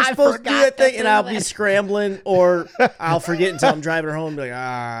 I'm supposed to do that thing, and I'll be scrambling, or I'll forget until I'm driving her home. And be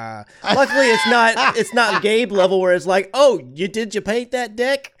like, Luckily, it's not Gabe level where it's like, oh, did you paint that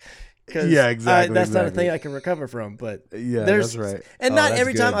deck? Yeah, exactly. That's not a thing I can recover from. But Yeah, that's right. And not that's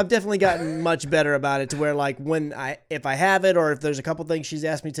every time. good. I've definitely gotten much better about it to where, like, if I have it, or if there's a couple things she's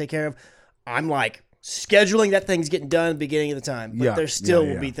asked me to take care of, I'm like scheduling that thing's getting done at the beginning of the time. But there still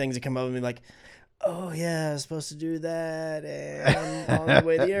will be things that come up and be like, oh yeah, I was supposed to do that, and I'm on the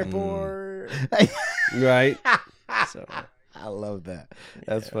way to the airport. Right. So I love that.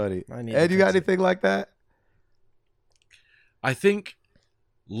 That's funny. I need Ed, to you got fix it. anything like that? I think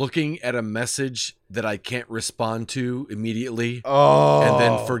looking at a message that I can't respond to immediately, Oh, and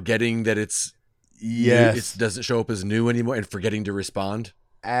then forgetting that it's yes, it doesn't show up as new anymore, and forgetting to respond.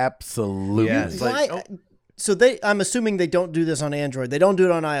 absolutely. Yes. like, Why? So I'm assuming they don't do this on Android. They don't do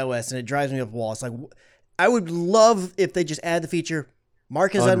it on iOS, and it drives me up a wall. It's like, I would love if they just add the feature,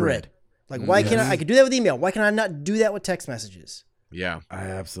 mark as unread. Like, why can't I could do that with email. Why can I not do that with text messages? Yeah.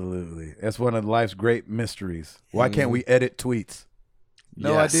 Absolutely. That's one of life's great mysteries. Why can't we edit tweets?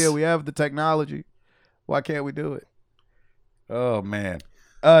 No Yes. idea. We have the technology. Why can't we do it? Oh man.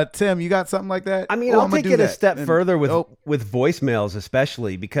 Tim, you got something like that? I mean, Oh, I'll I'm gonna take do it a that. step And- further with oh, voicemails,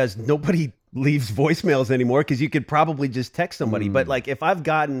 especially because nobody leaves voicemails anymore because you could probably just text somebody. But like if I've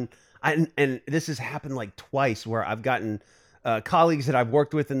gotten, and this has happened like twice where I've gotten colleagues that I've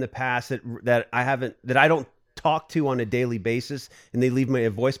worked with in the past that I don't talk to on a daily basis, and they leave me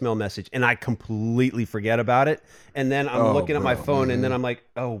a voicemail message and I completely forget about it. And then I'm looking at my phone and then I'm like,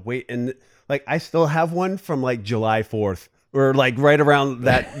 oh wait. And like, I still have one from like July 4th or like right around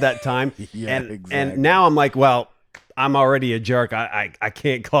that time. Yeah, and exactly. now I'm like, well, I'm already a jerk. I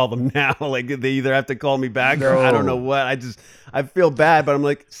can't call them now. Like they either have to call me back or I don't know what. I feel bad, but I'm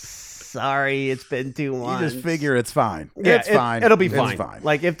like, sorry, it's been 2 you months. just figure it's fine. Yeah, It's fine. It'll be It's fine.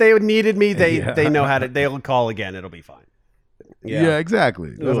 Like if they needed me, they know how to. They'll call again. It'll be fine. yeah,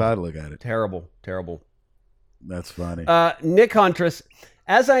 exactly. That's Ugh. how I look at it. Terrible. That's funny. Nick Huntress,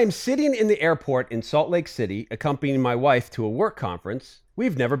 as I am sitting in the airport in Salt Lake City, accompanying my wife to a work conference,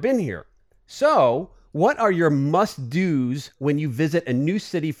 we've never been here. So, what are your must-dos when you visit a new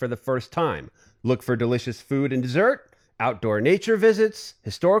city for the first time? Look for delicious food and dessert, outdoor nature visits,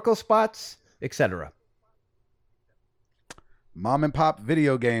 historical spots, etc. Mom and pop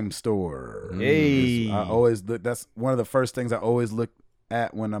video game store. Hey. I always look. That's one of the first things I always look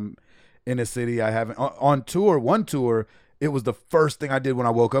at when I'm in a city. I haven't on tour. One tour, it was the first thing I did when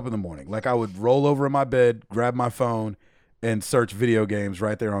I woke up in the morning. Like I would roll over in my bed, grab my phone, and search video games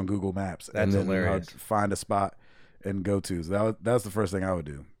right there on Google Maps. That's and then hilarious. I'd find a spot and go to. So that was the first thing I would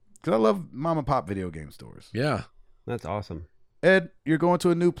do. Because I love mom and pop video game stores. Yeah. That's awesome. Ed, you're going to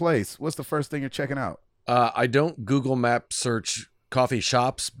a new place. What's the first thing you're checking out? I don't Google Map search coffee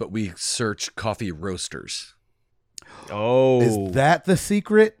shops, but we search coffee roasters. Oh, Is that the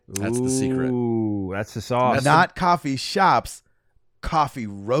secret? That's the secret. Ooh, that's the sauce. Not coffee shops, coffee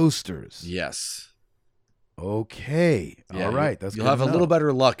roasters. Yes. Okay. Yeah, All right. That's You'll good have to a know. little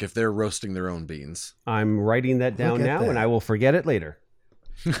better luck if they're roasting their own beans. I'm writing that down Look at now, that. and I will forget it later.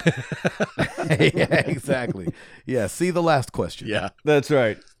 Yeah, exactly. Yeah. See the last question. Yeah. That's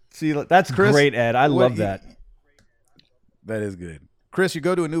right. See, that's Chris, great, Ed. I what love you- that. That is good. Chris, you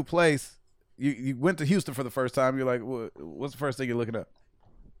go to a new place. You went to Houston for the first time. You're like, what's the first thing you're looking up?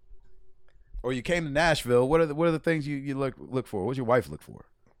 Or you came to Nashville. What are the things you look for? What's your wife look for?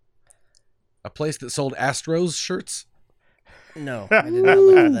 A place that sold Astros shirts. No, I did not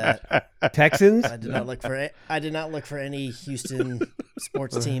look for that. Texans. I did not look for it. I did not look for any Houston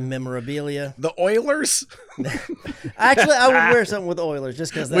sports team memorabilia. The Oilers. Actually, I would wear something with Oilers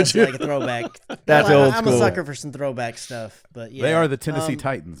just because that's like a throwback. That's I'm old I'm school. a sucker for some throwback stuff, but yeah, They are the Tennessee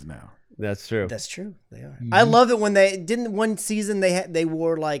Titans now. That's true. That's true. They are. I love it when they didn't one season they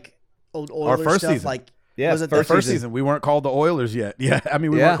wore like old Oilers first stuff season. like Yeah, was it The the first season, we weren't called the Oilers yet. Yeah, I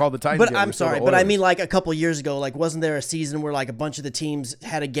mean, we Yeah. weren't called the Titans But yet. We I'm were still the sorry, but I Oilers. mean, like a couple years ago, like wasn't there a season where like a bunch of the teams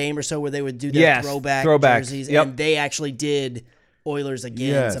had a game or so where they would do their Yes, throwback throwbacks. jerseys, Yep. and they actually did Oilers again,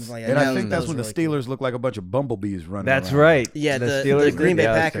 yes. something like that. And I That think that's was when the really cool. Steelers look like a bunch of bumblebees running That's around. right. Yeah, the Steelers Green Bay did,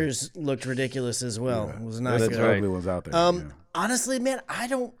 yeah, that's Packers looked ridiculous as well. It was not There's That's some right. ugly ones out there. yeah. Honestly, man, I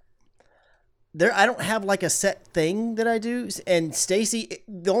don't have like a set thing that I do. And Stacy,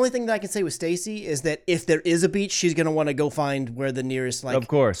 the only thing that I can say with Stacy is that if there is a beach, she's gonna want to go find where the nearest like Of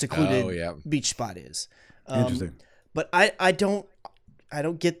course. secluded Oh, yeah. beach spot is. Interesting. But I don't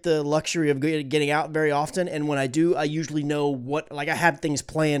get the luxury of getting out very often, and when I do, I usually know what I have things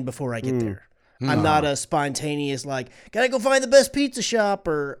planned before I get there. I'm not a spontaneous like gotta go find the best pizza shop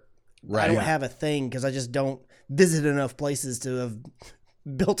or I don't have a thing because I just don't visit enough places to have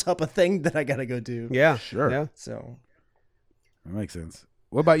built up a thing that I gotta go do. Yeah, Sure. Yeah. So That makes sense.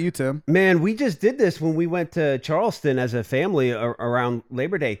 What about you, Tim? Man, we just did this when we went to Charleston as a family around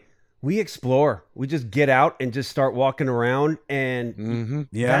Labor Day. We explore. We just get out and just start walking around, and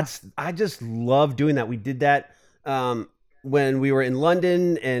Yeah. I just love doing that. We did that when we were in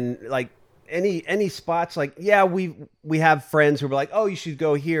London, and like any spots. Like, yeah, we have friends who were like, oh, you should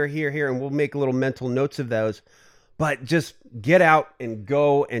go here, here, here, and we'll make little mental notes of those. But just get out and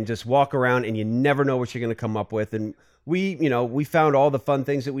go and just walk around, and you never know what you're going to come up with. And we found all the fun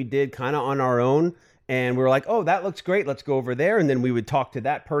things that we did kind of on our own. And we were like, oh, that looks great. Let's go over there. And then we would talk to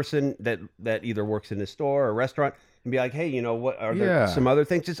that person that either works in a store or a restaurant and be like, hey, what are there some other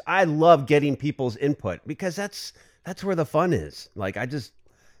things? Just, I love getting people's input because that's where the fun is. Like, I just,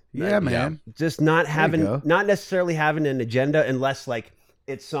 Yeah, man. just not go. not necessarily having an agenda unless like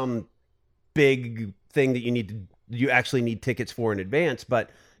it's some big thing that you actually need tickets for in advance.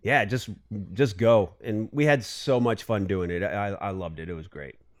 But yeah, just go. And we had so much fun doing it. I loved it. It was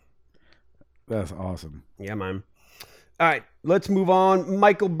great. That's awesome. Yeah, man. All right, let's move on.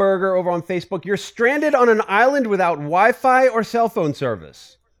 Michael Berger over on Facebook. You're stranded on an island without Wi-Fi or cell phone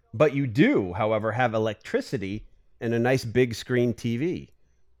service, but you do, however, have electricity and a nice big screen TV.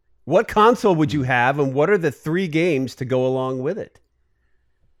 What console would you have, and what are the 3 games to go along with it?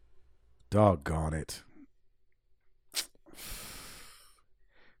 Doggone it.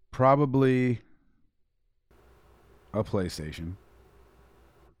 Probably a PlayStation.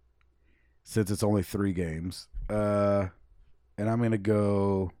 Since it's only 3 games. And I'm going to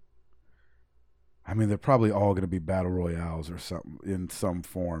go... I mean, they're probably all going to be battle royales or something in some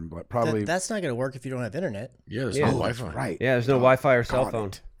form, but probably... that's not gonna work if you don't have internet. Yeah, there's Yeah. no Oh, Wi-Fi. that's right. Yeah, there's no Wi-Fi or cell Doggone phone.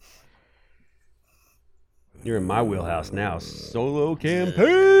 it. You're in my wheelhouse now. Solo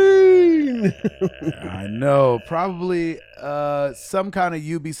campaign. I know. Probably some kind of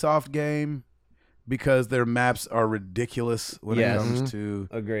Ubisoft game because their maps are ridiculous when it Yes. comes to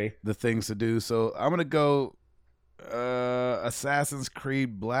Agree. the things to do. So I'm going to go Assassin's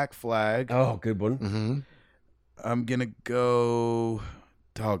Creed Black Flag. Oh, good one. Mm-hmm. I'm going to go...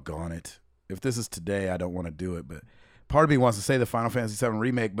 Doggone it. If this is today, I don't want to do it, but part of me wants to say the Final Fantasy VII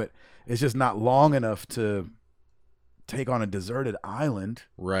Remake, but it's just not long enough to take on a deserted island.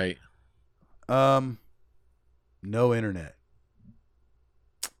 Right. No internet.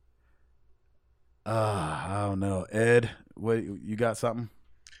 I don't know. Ed, what you got something?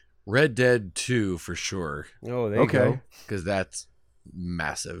 Red Dead 2 for sure, Oh, there you go. because that's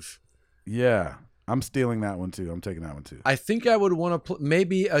massive. Yeah. I'm stealing that one too. I'm taking that one too. I think I would want to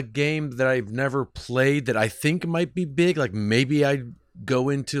maybe a game that I've never played that I think might be big. Like maybe I'd go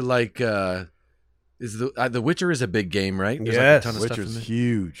into like is the Witcher is a big game, right? There's Yes. like a ton of stuff in Witcher's there.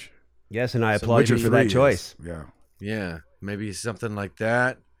 huge. Yes, and I So applaud you maybe for that Three choice. is. Yeah. Yeah, maybe something like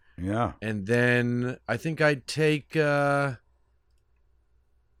that. Yeah. And then I think I'd take Death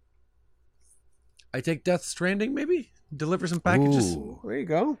Stranding, maybe deliver some packages. Ooh. There you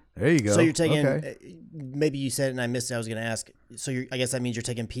go. There you go. So you're taking, Okay. maybe you said it and I missed it. I was going to ask. So I guess that means you're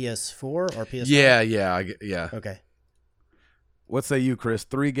taking PS4 or PS5? Yeah, yeah. Okay. What say you, Chris?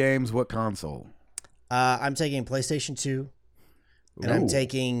 3 games, what console? I'm taking PlayStation 2, and I'm Ooh.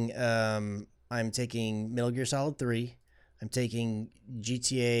 taking Metal Gear Solid 3. I'm taking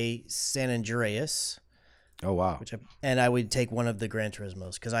GTA San Andreas, Oh, wow. and I would take one of the Gran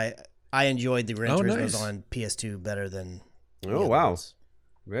Turismos because I enjoyed the Gran Oh, Turismos nice. on PS2 better than. the Oh, other wow. ones.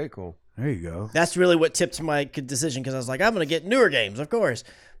 Very cool. There you go. That's really what tipped my decision because I was like, I'm going to get newer games, of course.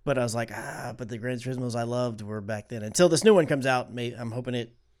 But I was like, but the Gran Turismos I loved were back then. Until this new one comes out, I'm hoping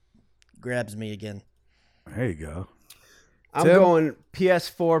it grabs me again. There you go. I'm Tim? going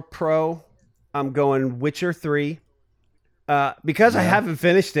PS4 Pro. I'm going Witcher 3. Because I haven't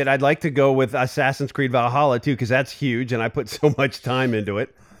finished it, I'd like to go with Assassin's Creed Valhalla too, because that's huge, and I put so much time into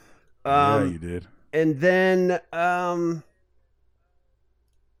it. Yeah, you did. And then, I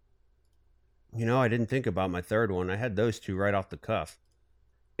didn't think about my third one. I had those two right off the cuff.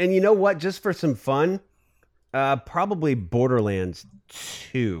 And you know what? Just for some fun, probably Borderlands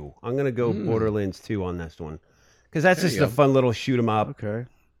 2. I'm going to go Borderlands 2 on this one. Because that's There just you a go. fun little shoot 'em up. Okay.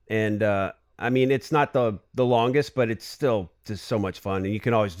 And, I mean, it's not the longest, but it's still just so much fun. And you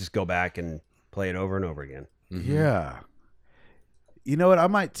can always just go back and play it over and over again. Mm-hmm. Yeah. You know what? I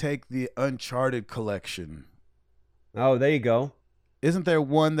might take the Uncharted collection. Oh, there you go. Isn't there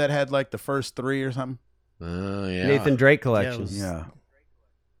one that had like the first 3 or something? Oh yeah. Nathan Drake collection. was- Yeah.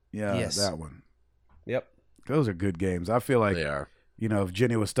 Yeah, Yes. that one. Yep. Those are good games. I feel like, They are. if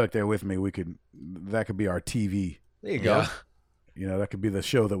Jenny was stuck there with me, that could be our TV. There you go. Yeah. That could be the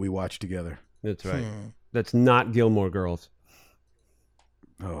show that we watch together. That's right. Hmm. That's not Gilmore Girls.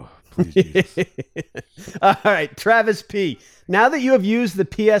 Oh, please, Jesus. All right, Travis P. Now that you have used the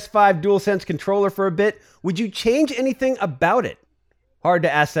PS5 DualSense controller for a bit, would you change anything about it? Hard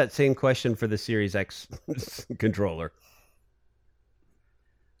to ask that same question for the Series X controller.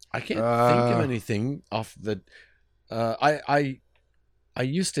 I can't think of anything off the. I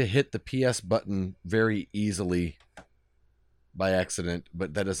used to hit the PS button very easily by accident,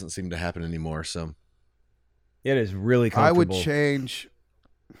 but that doesn't seem to happen anymore. So It is really I would comfortable. change.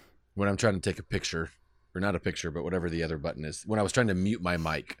 when I'm trying to take a picture, or not a picture, but whatever the other button is, when I was trying to mute my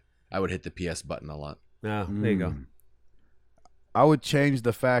mic, I would hit the PS button a lot. Oh, there you go. I would change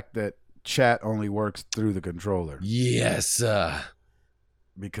the fact that chat only works through the controller Yes,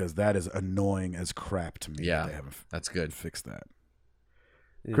 because that is annoying as crap to me. that Yeah. They haven't that's good. fixed that.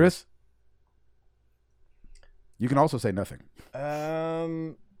 Yeah. Chris? You can also say nothing.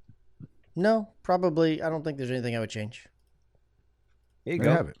 No, probably. I don't think there's anything I would change. There you There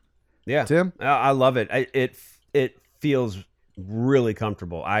you go. have it. Yeah. Tim? I love it. It feels really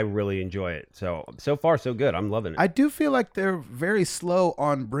comfortable. I really enjoy it. So far, so good. I'm loving it. I do feel like they're very slow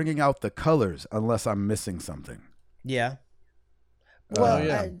on bringing out the colors unless I'm missing something. Yeah. Well,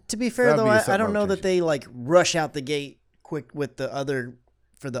 yeah. to be fair That'd though, be I something don't I know would that change. they like rush out the gate quick with the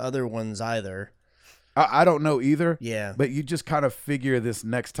other ones either. I don't know either. Yeah. But you just kind of figure this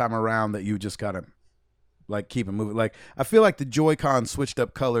next time around that you just gotta like keep it moving. Like I feel like the Joy-Con switched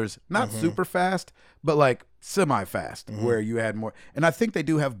up colors, not super fast, but like semi-fast, where you had more. And I think they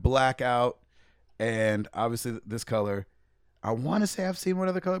do have blackout and obviously this color. I want to say I've seen one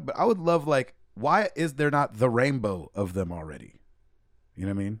other color, but I would love like why is there not the rainbow of them already? You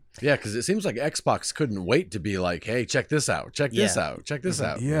know what I mean? Yeah, because it seems like Xbox couldn't wait to be like, "Hey, check this out! Check this Yeah. out! Check this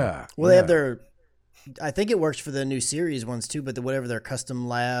out!" Yeah. Well, they have yeah. their. I think it works for the new series ones too, but whatever their custom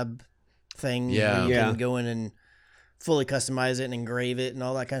lab thing, Yeah. where you Yeah. can go in and fully customize it and engrave it and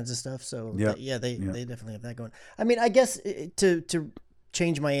all that kinds of stuff. So Yeah. they Yeah. they definitely have that going. I mean, I guess to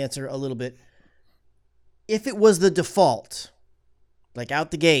change my answer a little bit, if it was the default, like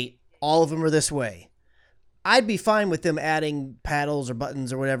out the gate, all of them are this way, I'd be fine with them adding paddles or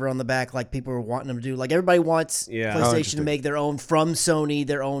buttons or whatever on the back, like people were wanting them to do. Like everybody wants Yeah. Oh, PlayStation to interesting. make their own from Sony,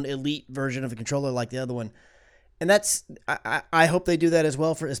 their own elite version of a controller like the other one. And that's I hope they do that as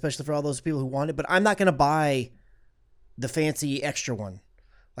well, for especially for all those people who want it. But I'm not going to buy the fancy extra one.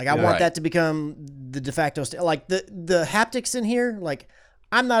 Like I want Right. that to become the de facto like the haptics in here. Like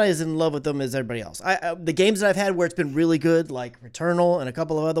I'm not as in love with them as everybody else. The games that I've had where it's been really good, like Returnal and a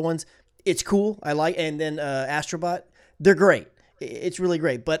couple of other ones, it's cool. I like, and then Astrobot, they're great. It's really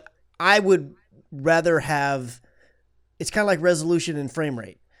great. But I would rather have it's kind of like resolution and frame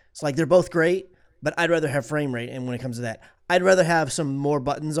rate. It's like they're both great, but I'd rather have frame rate. And when it comes to that, I'd rather have some more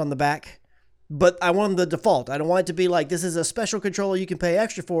buttons on the back, but I want them the default. I don't want it to be like, this is a special controller you can pay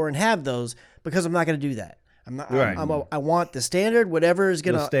extra for and have those, because I'm not going to do that. I'm not, Right. I want the standard, whatever is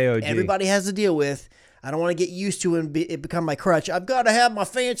going You'll stay OG. to, everybody has to deal with. I don't want to get used to it become my crutch. I've got to have my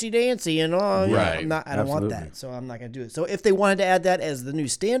fancy dancy and Right. I don't want Absolutely. that. So I'm not going to do it. So if they wanted to add that as the new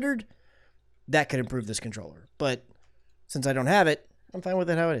standard, that could improve this controller. But since I don't have it, I'm fine with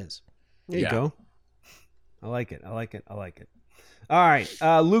it how it is. There you Yeah. go. I like it. All right,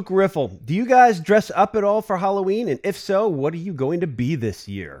 Luke Riffle, do you guys dress up at all for Halloween? And if so, what are you going to be this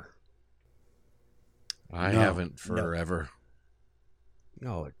year? I haven't forever.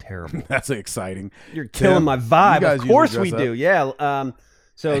 Oh, terrible. That's exciting. You're killing my vibe. you guys Of course usually we dress do. Yeah.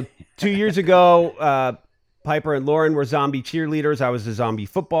 So 2 years ago, Piper and Lauren were zombie cheerleaders. I was a zombie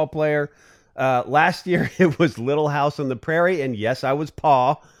football player. Last year, it was Little House on the Prairie. And yes, I was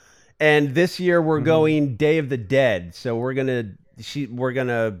Paw. And this year, we're going Day of the Dead. So we're going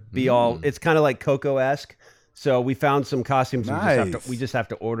to be all, it's kind of like Coco-esque. So we found some costumes. Nice. We just have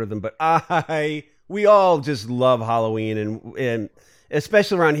to order them. But we all just love Halloween, and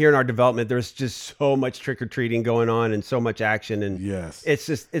especially around here in our development, there's just so much trick-or-treating going on and so much action, and Yes.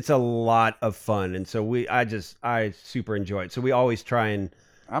 it's a lot of fun. And so I super enjoy it. So we always try and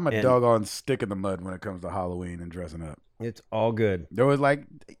I'm a doggone stick in the mud when it comes to Halloween and dressing up. it's all good. They're always like,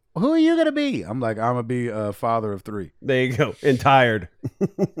 who are you going to be? I'm like, I'm going to be a father of 3. There you go. And tired.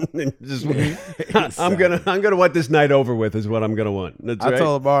 And just, I'm gonna want this night over with is what I'm gonna want. That's I right.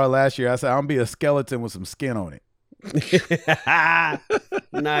 told Laura last year, I said, I'm going to be a skeleton with some skin on it.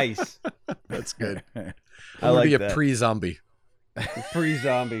 Nice. That's good. I I'm like gonna be that. a pre-zombie.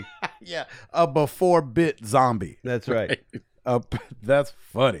 Pre-zombie. Yeah. A before-bit zombie. That's right. That's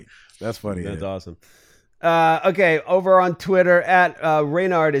funny. That's funny. That's Ed. awesome. Okay, over on Twitter at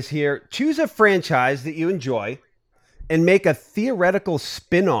Reynard is here. Choose a franchise that you enjoy and make a theoretical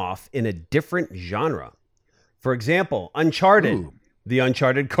spin-off in a different genre. For example, Uncharted, Ooh. the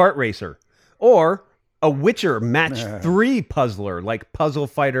Uncharted kart racer, or a Witcher match 3 puzzler like Puzzle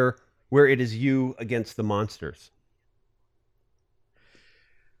Fighter, where it is you against the monsters.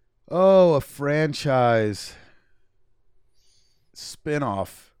 Oh, a franchise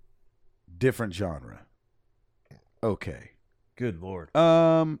spin-off, different genre. Okay. Good Lord.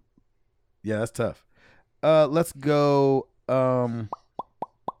 Yeah, that's tough. Let's go. I'm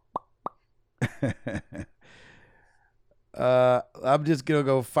just gonna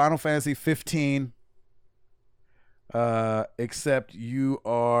go Final Fantasy 15. Except you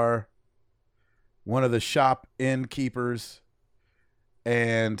are one of the shop innkeepers,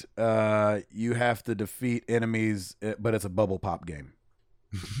 and you have to defeat enemies, but it's a bubble pop game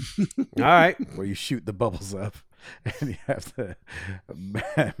All right. where you shoot the bubbles up, and you have to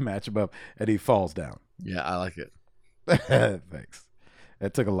match him up, and he falls down. Yeah, I like it. Thanks.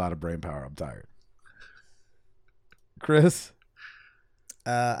 It took a lot of brain power. I'm tired. Chris?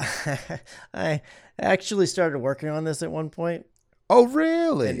 I actually started working on this at one point, Oh,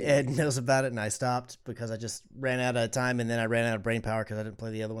 really? and Ed knows about it, and I stopped because I just ran out of time, and then I ran out of brain power because I didn't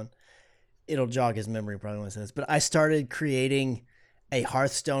play the other one. It'll jog his memory probably when I say this, but I started creating a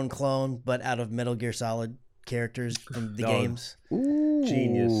Hearthstone clone, but out of Metal Gear Solid characters from the games. Ooh.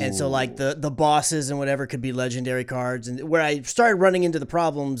 Genius. And so like the bosses and whatever could be legendary cards. And where I started running into the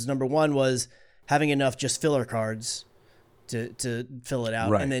problems, number one was having enough just filler cards to fill it out.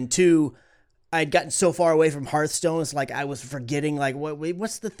 Right. And then two, I'd gotten so far away from Hearthstone, it's like I was forgetting like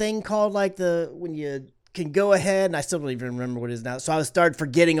what's the thing called, like when you can go ahead, and I still don't even remember what it is now. So I started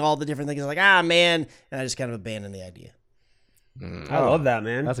forgetting all the different things. I was like, man, and I just kind of abandoned the idea. I love that,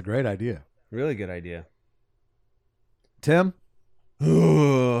 man. That's a great idea. Really good idea. Tim?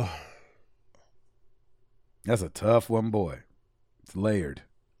 Yeah. That's a tough one, boy. It's layered.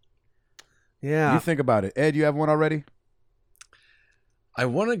 You Yeah. think about it. Ed, you have one already? I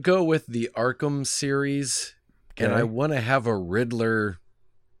want to go with the Arkham series, and Okay. I want to have a Riddler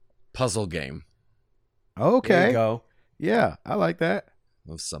puzzle game There you Okay. go. Yeah, I like that.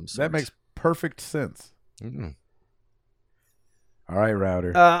 of some sort. That makes perfect sense. Mm. All right,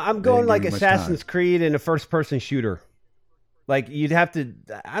 Router. I'm They going didn't like give you much Assassin's Creed in a first-person shooter. Like you'd have to,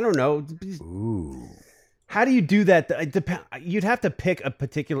 I don't know. Ooh. How do you do that? It you'd have to pick a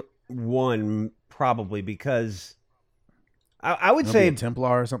particular one probably because I would Wanna be say a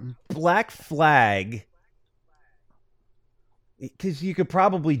Templar or something? Black Flag, because you could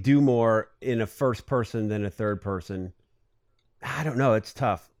probably do more in a first person than a third person. I don't know. It's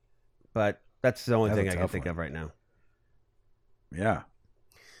tough, but that's the only That's a thing I can tough think one. of right now. Yeah.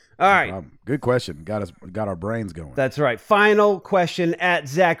 All right. Good question. Got our brains going. That's right. Final question at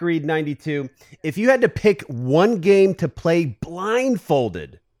Zach Reed 92. If you had to pick one game to play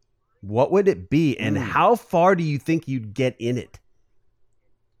blindfolded, what would it be, and how far do you think you'd get in it?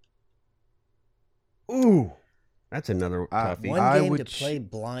 Ooh, that's another toughie. One game to play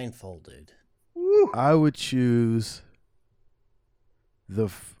blindfolded. I would choose the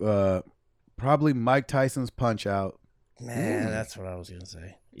probably Mike Tyson's Punch Out. Man, that's what I was gonna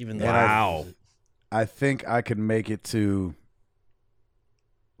say. Even though Wow. I think I could make it to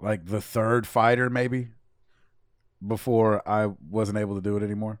like the third fighter maybe before I wasn't able to do it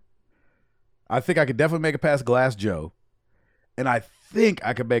anymore. I think I could definitely make it past Glass Joe, and I think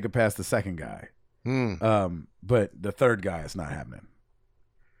I could make it past the second guy. But the third guy is not happening.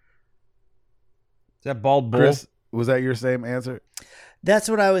 Is that Bald Bull? Chris, was that your same answer? That's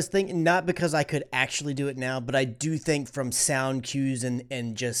what I was thinking. Not because I could actually do it now, but I do think from sound cues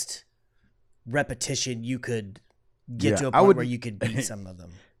and just repetition, you could get to a point where you could beat some of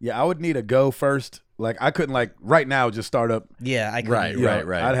them. Yeah, I would need a go first. Like I couldn't like right now just start up. Yeah, I could.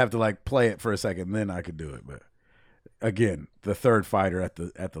 Right. I'd have to like play it for a second, then I could do it. But again, the third fighter at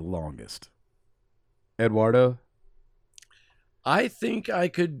the longest. Eduardo? I think I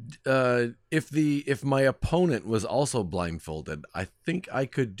could if my opponent was also blindfolded, I think I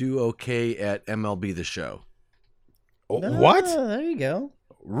could do okay at MLB The Show. What? There you go.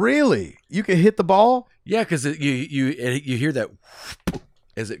 Really? You can hit the ball? Yeah, because you hear that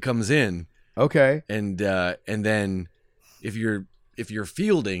as it comes in, Okay. and then if you're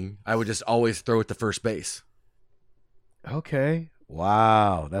fielding, I would just always throw it to first base. Okay.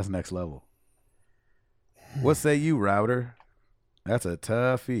 Wow, that's next level. What say you, Router? That's a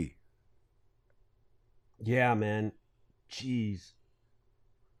toughie. Yeah, man. Jeez.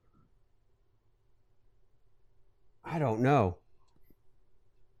 I don't know.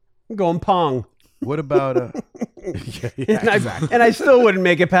 I'm going Pong. What about And I still wouldn't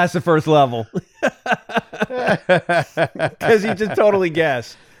make it past the first level. Because you just totally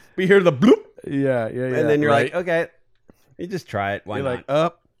guess. But you hear the bloop, yeah. and then you're right. like, okay, you just try it. Why You're not? like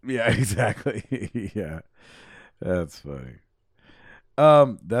up. Yeah, exactly. Yeah. That's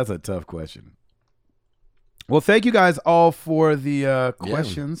funny. That's a tough question. Well, thank you guys all for the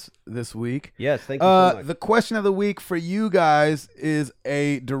questions this week. Yes, thank you so much. The question of the week for you guys is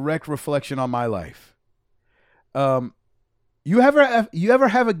a direct reflection on my life. You ever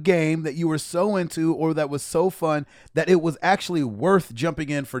have a game that you were so into or that was so fun that it was actually worth jumping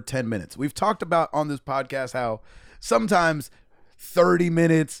in for 10 minutes? We've talked about on this podcast how sometimes 30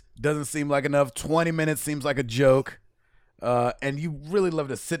 minutes doesn't seem like enough. 20 minutes seems like a joke. And you really love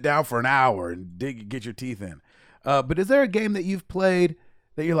to sit down for an hour and get your teeth in. But is there a game that you've played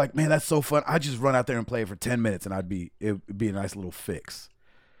that you're like, man, that's so fun. I just run out there and play it for 10 minutes and it'd be a nice little fix.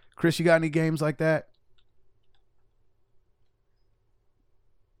 Chris, you got any games like that?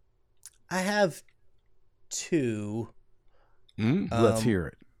 I have two. Let's hear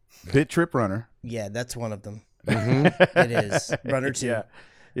it. Bit Trip Runner. Yeah, that's one of them. Mm-hmm. It is Runner 2.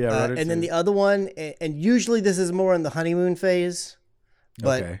 Yeah, Runner and then 2. the other one, and usually this is more in the honeymoon phase,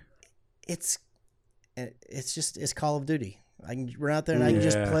 but Okay. it's Call of Duty. I can run out there and I can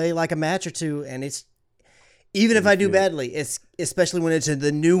just play like a match or two, and it's even if I do badly, it's especially when it's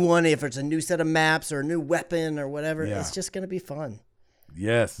the new one, if it's a new set of maps or a new weapon or whatever, it's just gonna be fun.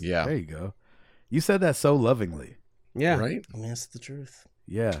 Yes. Yeah. There you go. You said that so lovingly. Yeah. Right? I mean, that's the truth.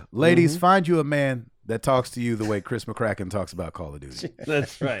 Yeah. Ladies, find you a man that talks to you the way Chris McCracken talks about Call of Duty.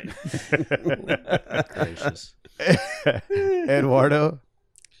 That's right. Gracious. Eduardo?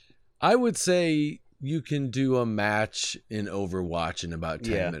 I would say you can do a match in Overwatch in about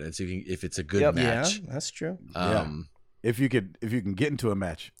 10 Yeah. minutes. You can, if it's a good Yep. match. Yeah, that's true. If you can get into a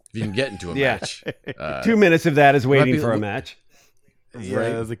match. If you can get into a Yeah. match. 2 minutes of that is waiting be for a a li- match. Yeah, Right.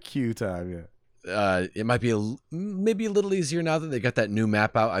 there's a queue time, yeah. It might be maybe a little easier now that they got that new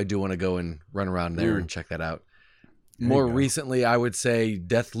map out. I do want to go and run around there and check that out. More recently, I would say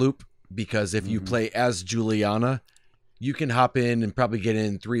Deathloop, because if you play as Juliana, you can hop in and probably get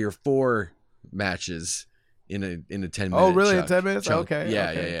in 3 or 4 matches in a 10 minute. Oh, really? In chunk- 10 minutes? chunk. Okay, Yeah,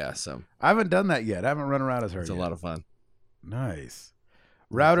 okay. yeah. So I haven't done that yet. I haven't run around as her it's yet. a lot of fun. Nice.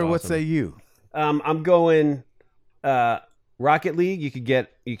 Router, what awesome. say you? I'm going Rocket League. You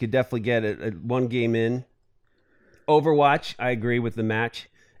could definitely get a one game in. Overwatch, I agree with the match.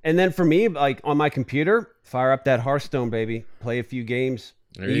 And then for me, like on my computer, fire up that Hearthstone, baby. Play a few games.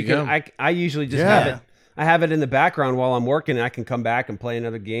 There you go. I usually just Yeah. have it. I have it in the background while I'm working, and I can come back and play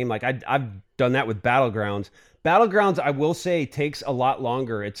another game. Like I've done that with Battlegrounds. Battlegrounds, I will say, takes a lot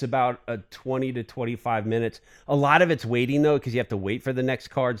longer. It's about 20 to 25 minutes. A lot of it's waiting, though, because you have to wait for the next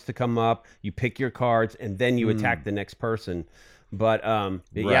cards to come up. You pick your cards, and then you attack the next person. But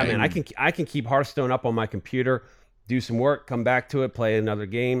yeah, man, I can keep Hearthstone up on my computer, do some work, come back to it, play another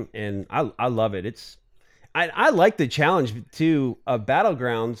game, and I love it. I like the challenge too of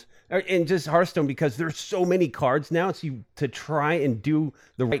Battlegrounds and just Hearthstone because there's so many cards now. So to try and do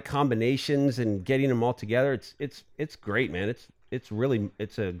the right combinations and getting them all together, it's great, man.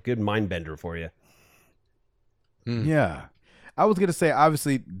 It's a good mind bender for you. Yeah. I was gonna say,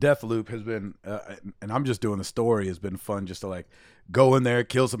 obviously, Deathloop has been, and I'm just doing the story. Has been fun just to like go in there,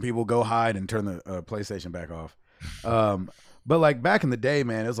 kill some people, go hide, and turn the PlayStation back off. But like back in the day,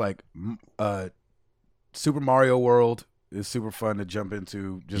 man, it's like Super Mario World is super fun to jump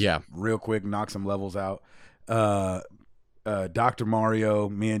into, just real quick, knock some levels out. Dr. Mario,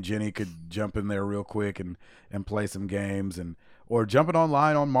 me and Jenny could jump in there real quick and play some games, or jumping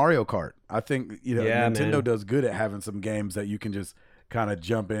online on Mario Kart. I think Nintendo does good at having some games that you can just kind of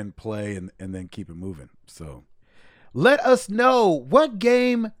jump in, play, and then keep it moving. So let us know, what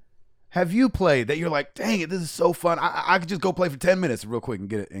game have you played that you're like, dang it, this is so fun. I could just go play for 10 minutes real quick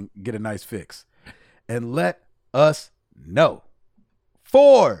and get a nice fix. And let us know.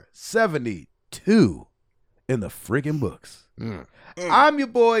 472 in the friggin' books. I'm your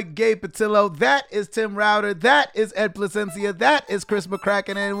boy, Gabe Patillo. That is Tim Router. That is Ed Placencia. That is Chris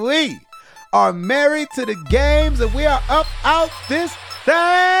McCracken. And we are married to the games, and we are up out this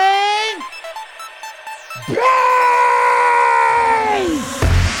thing. Bang!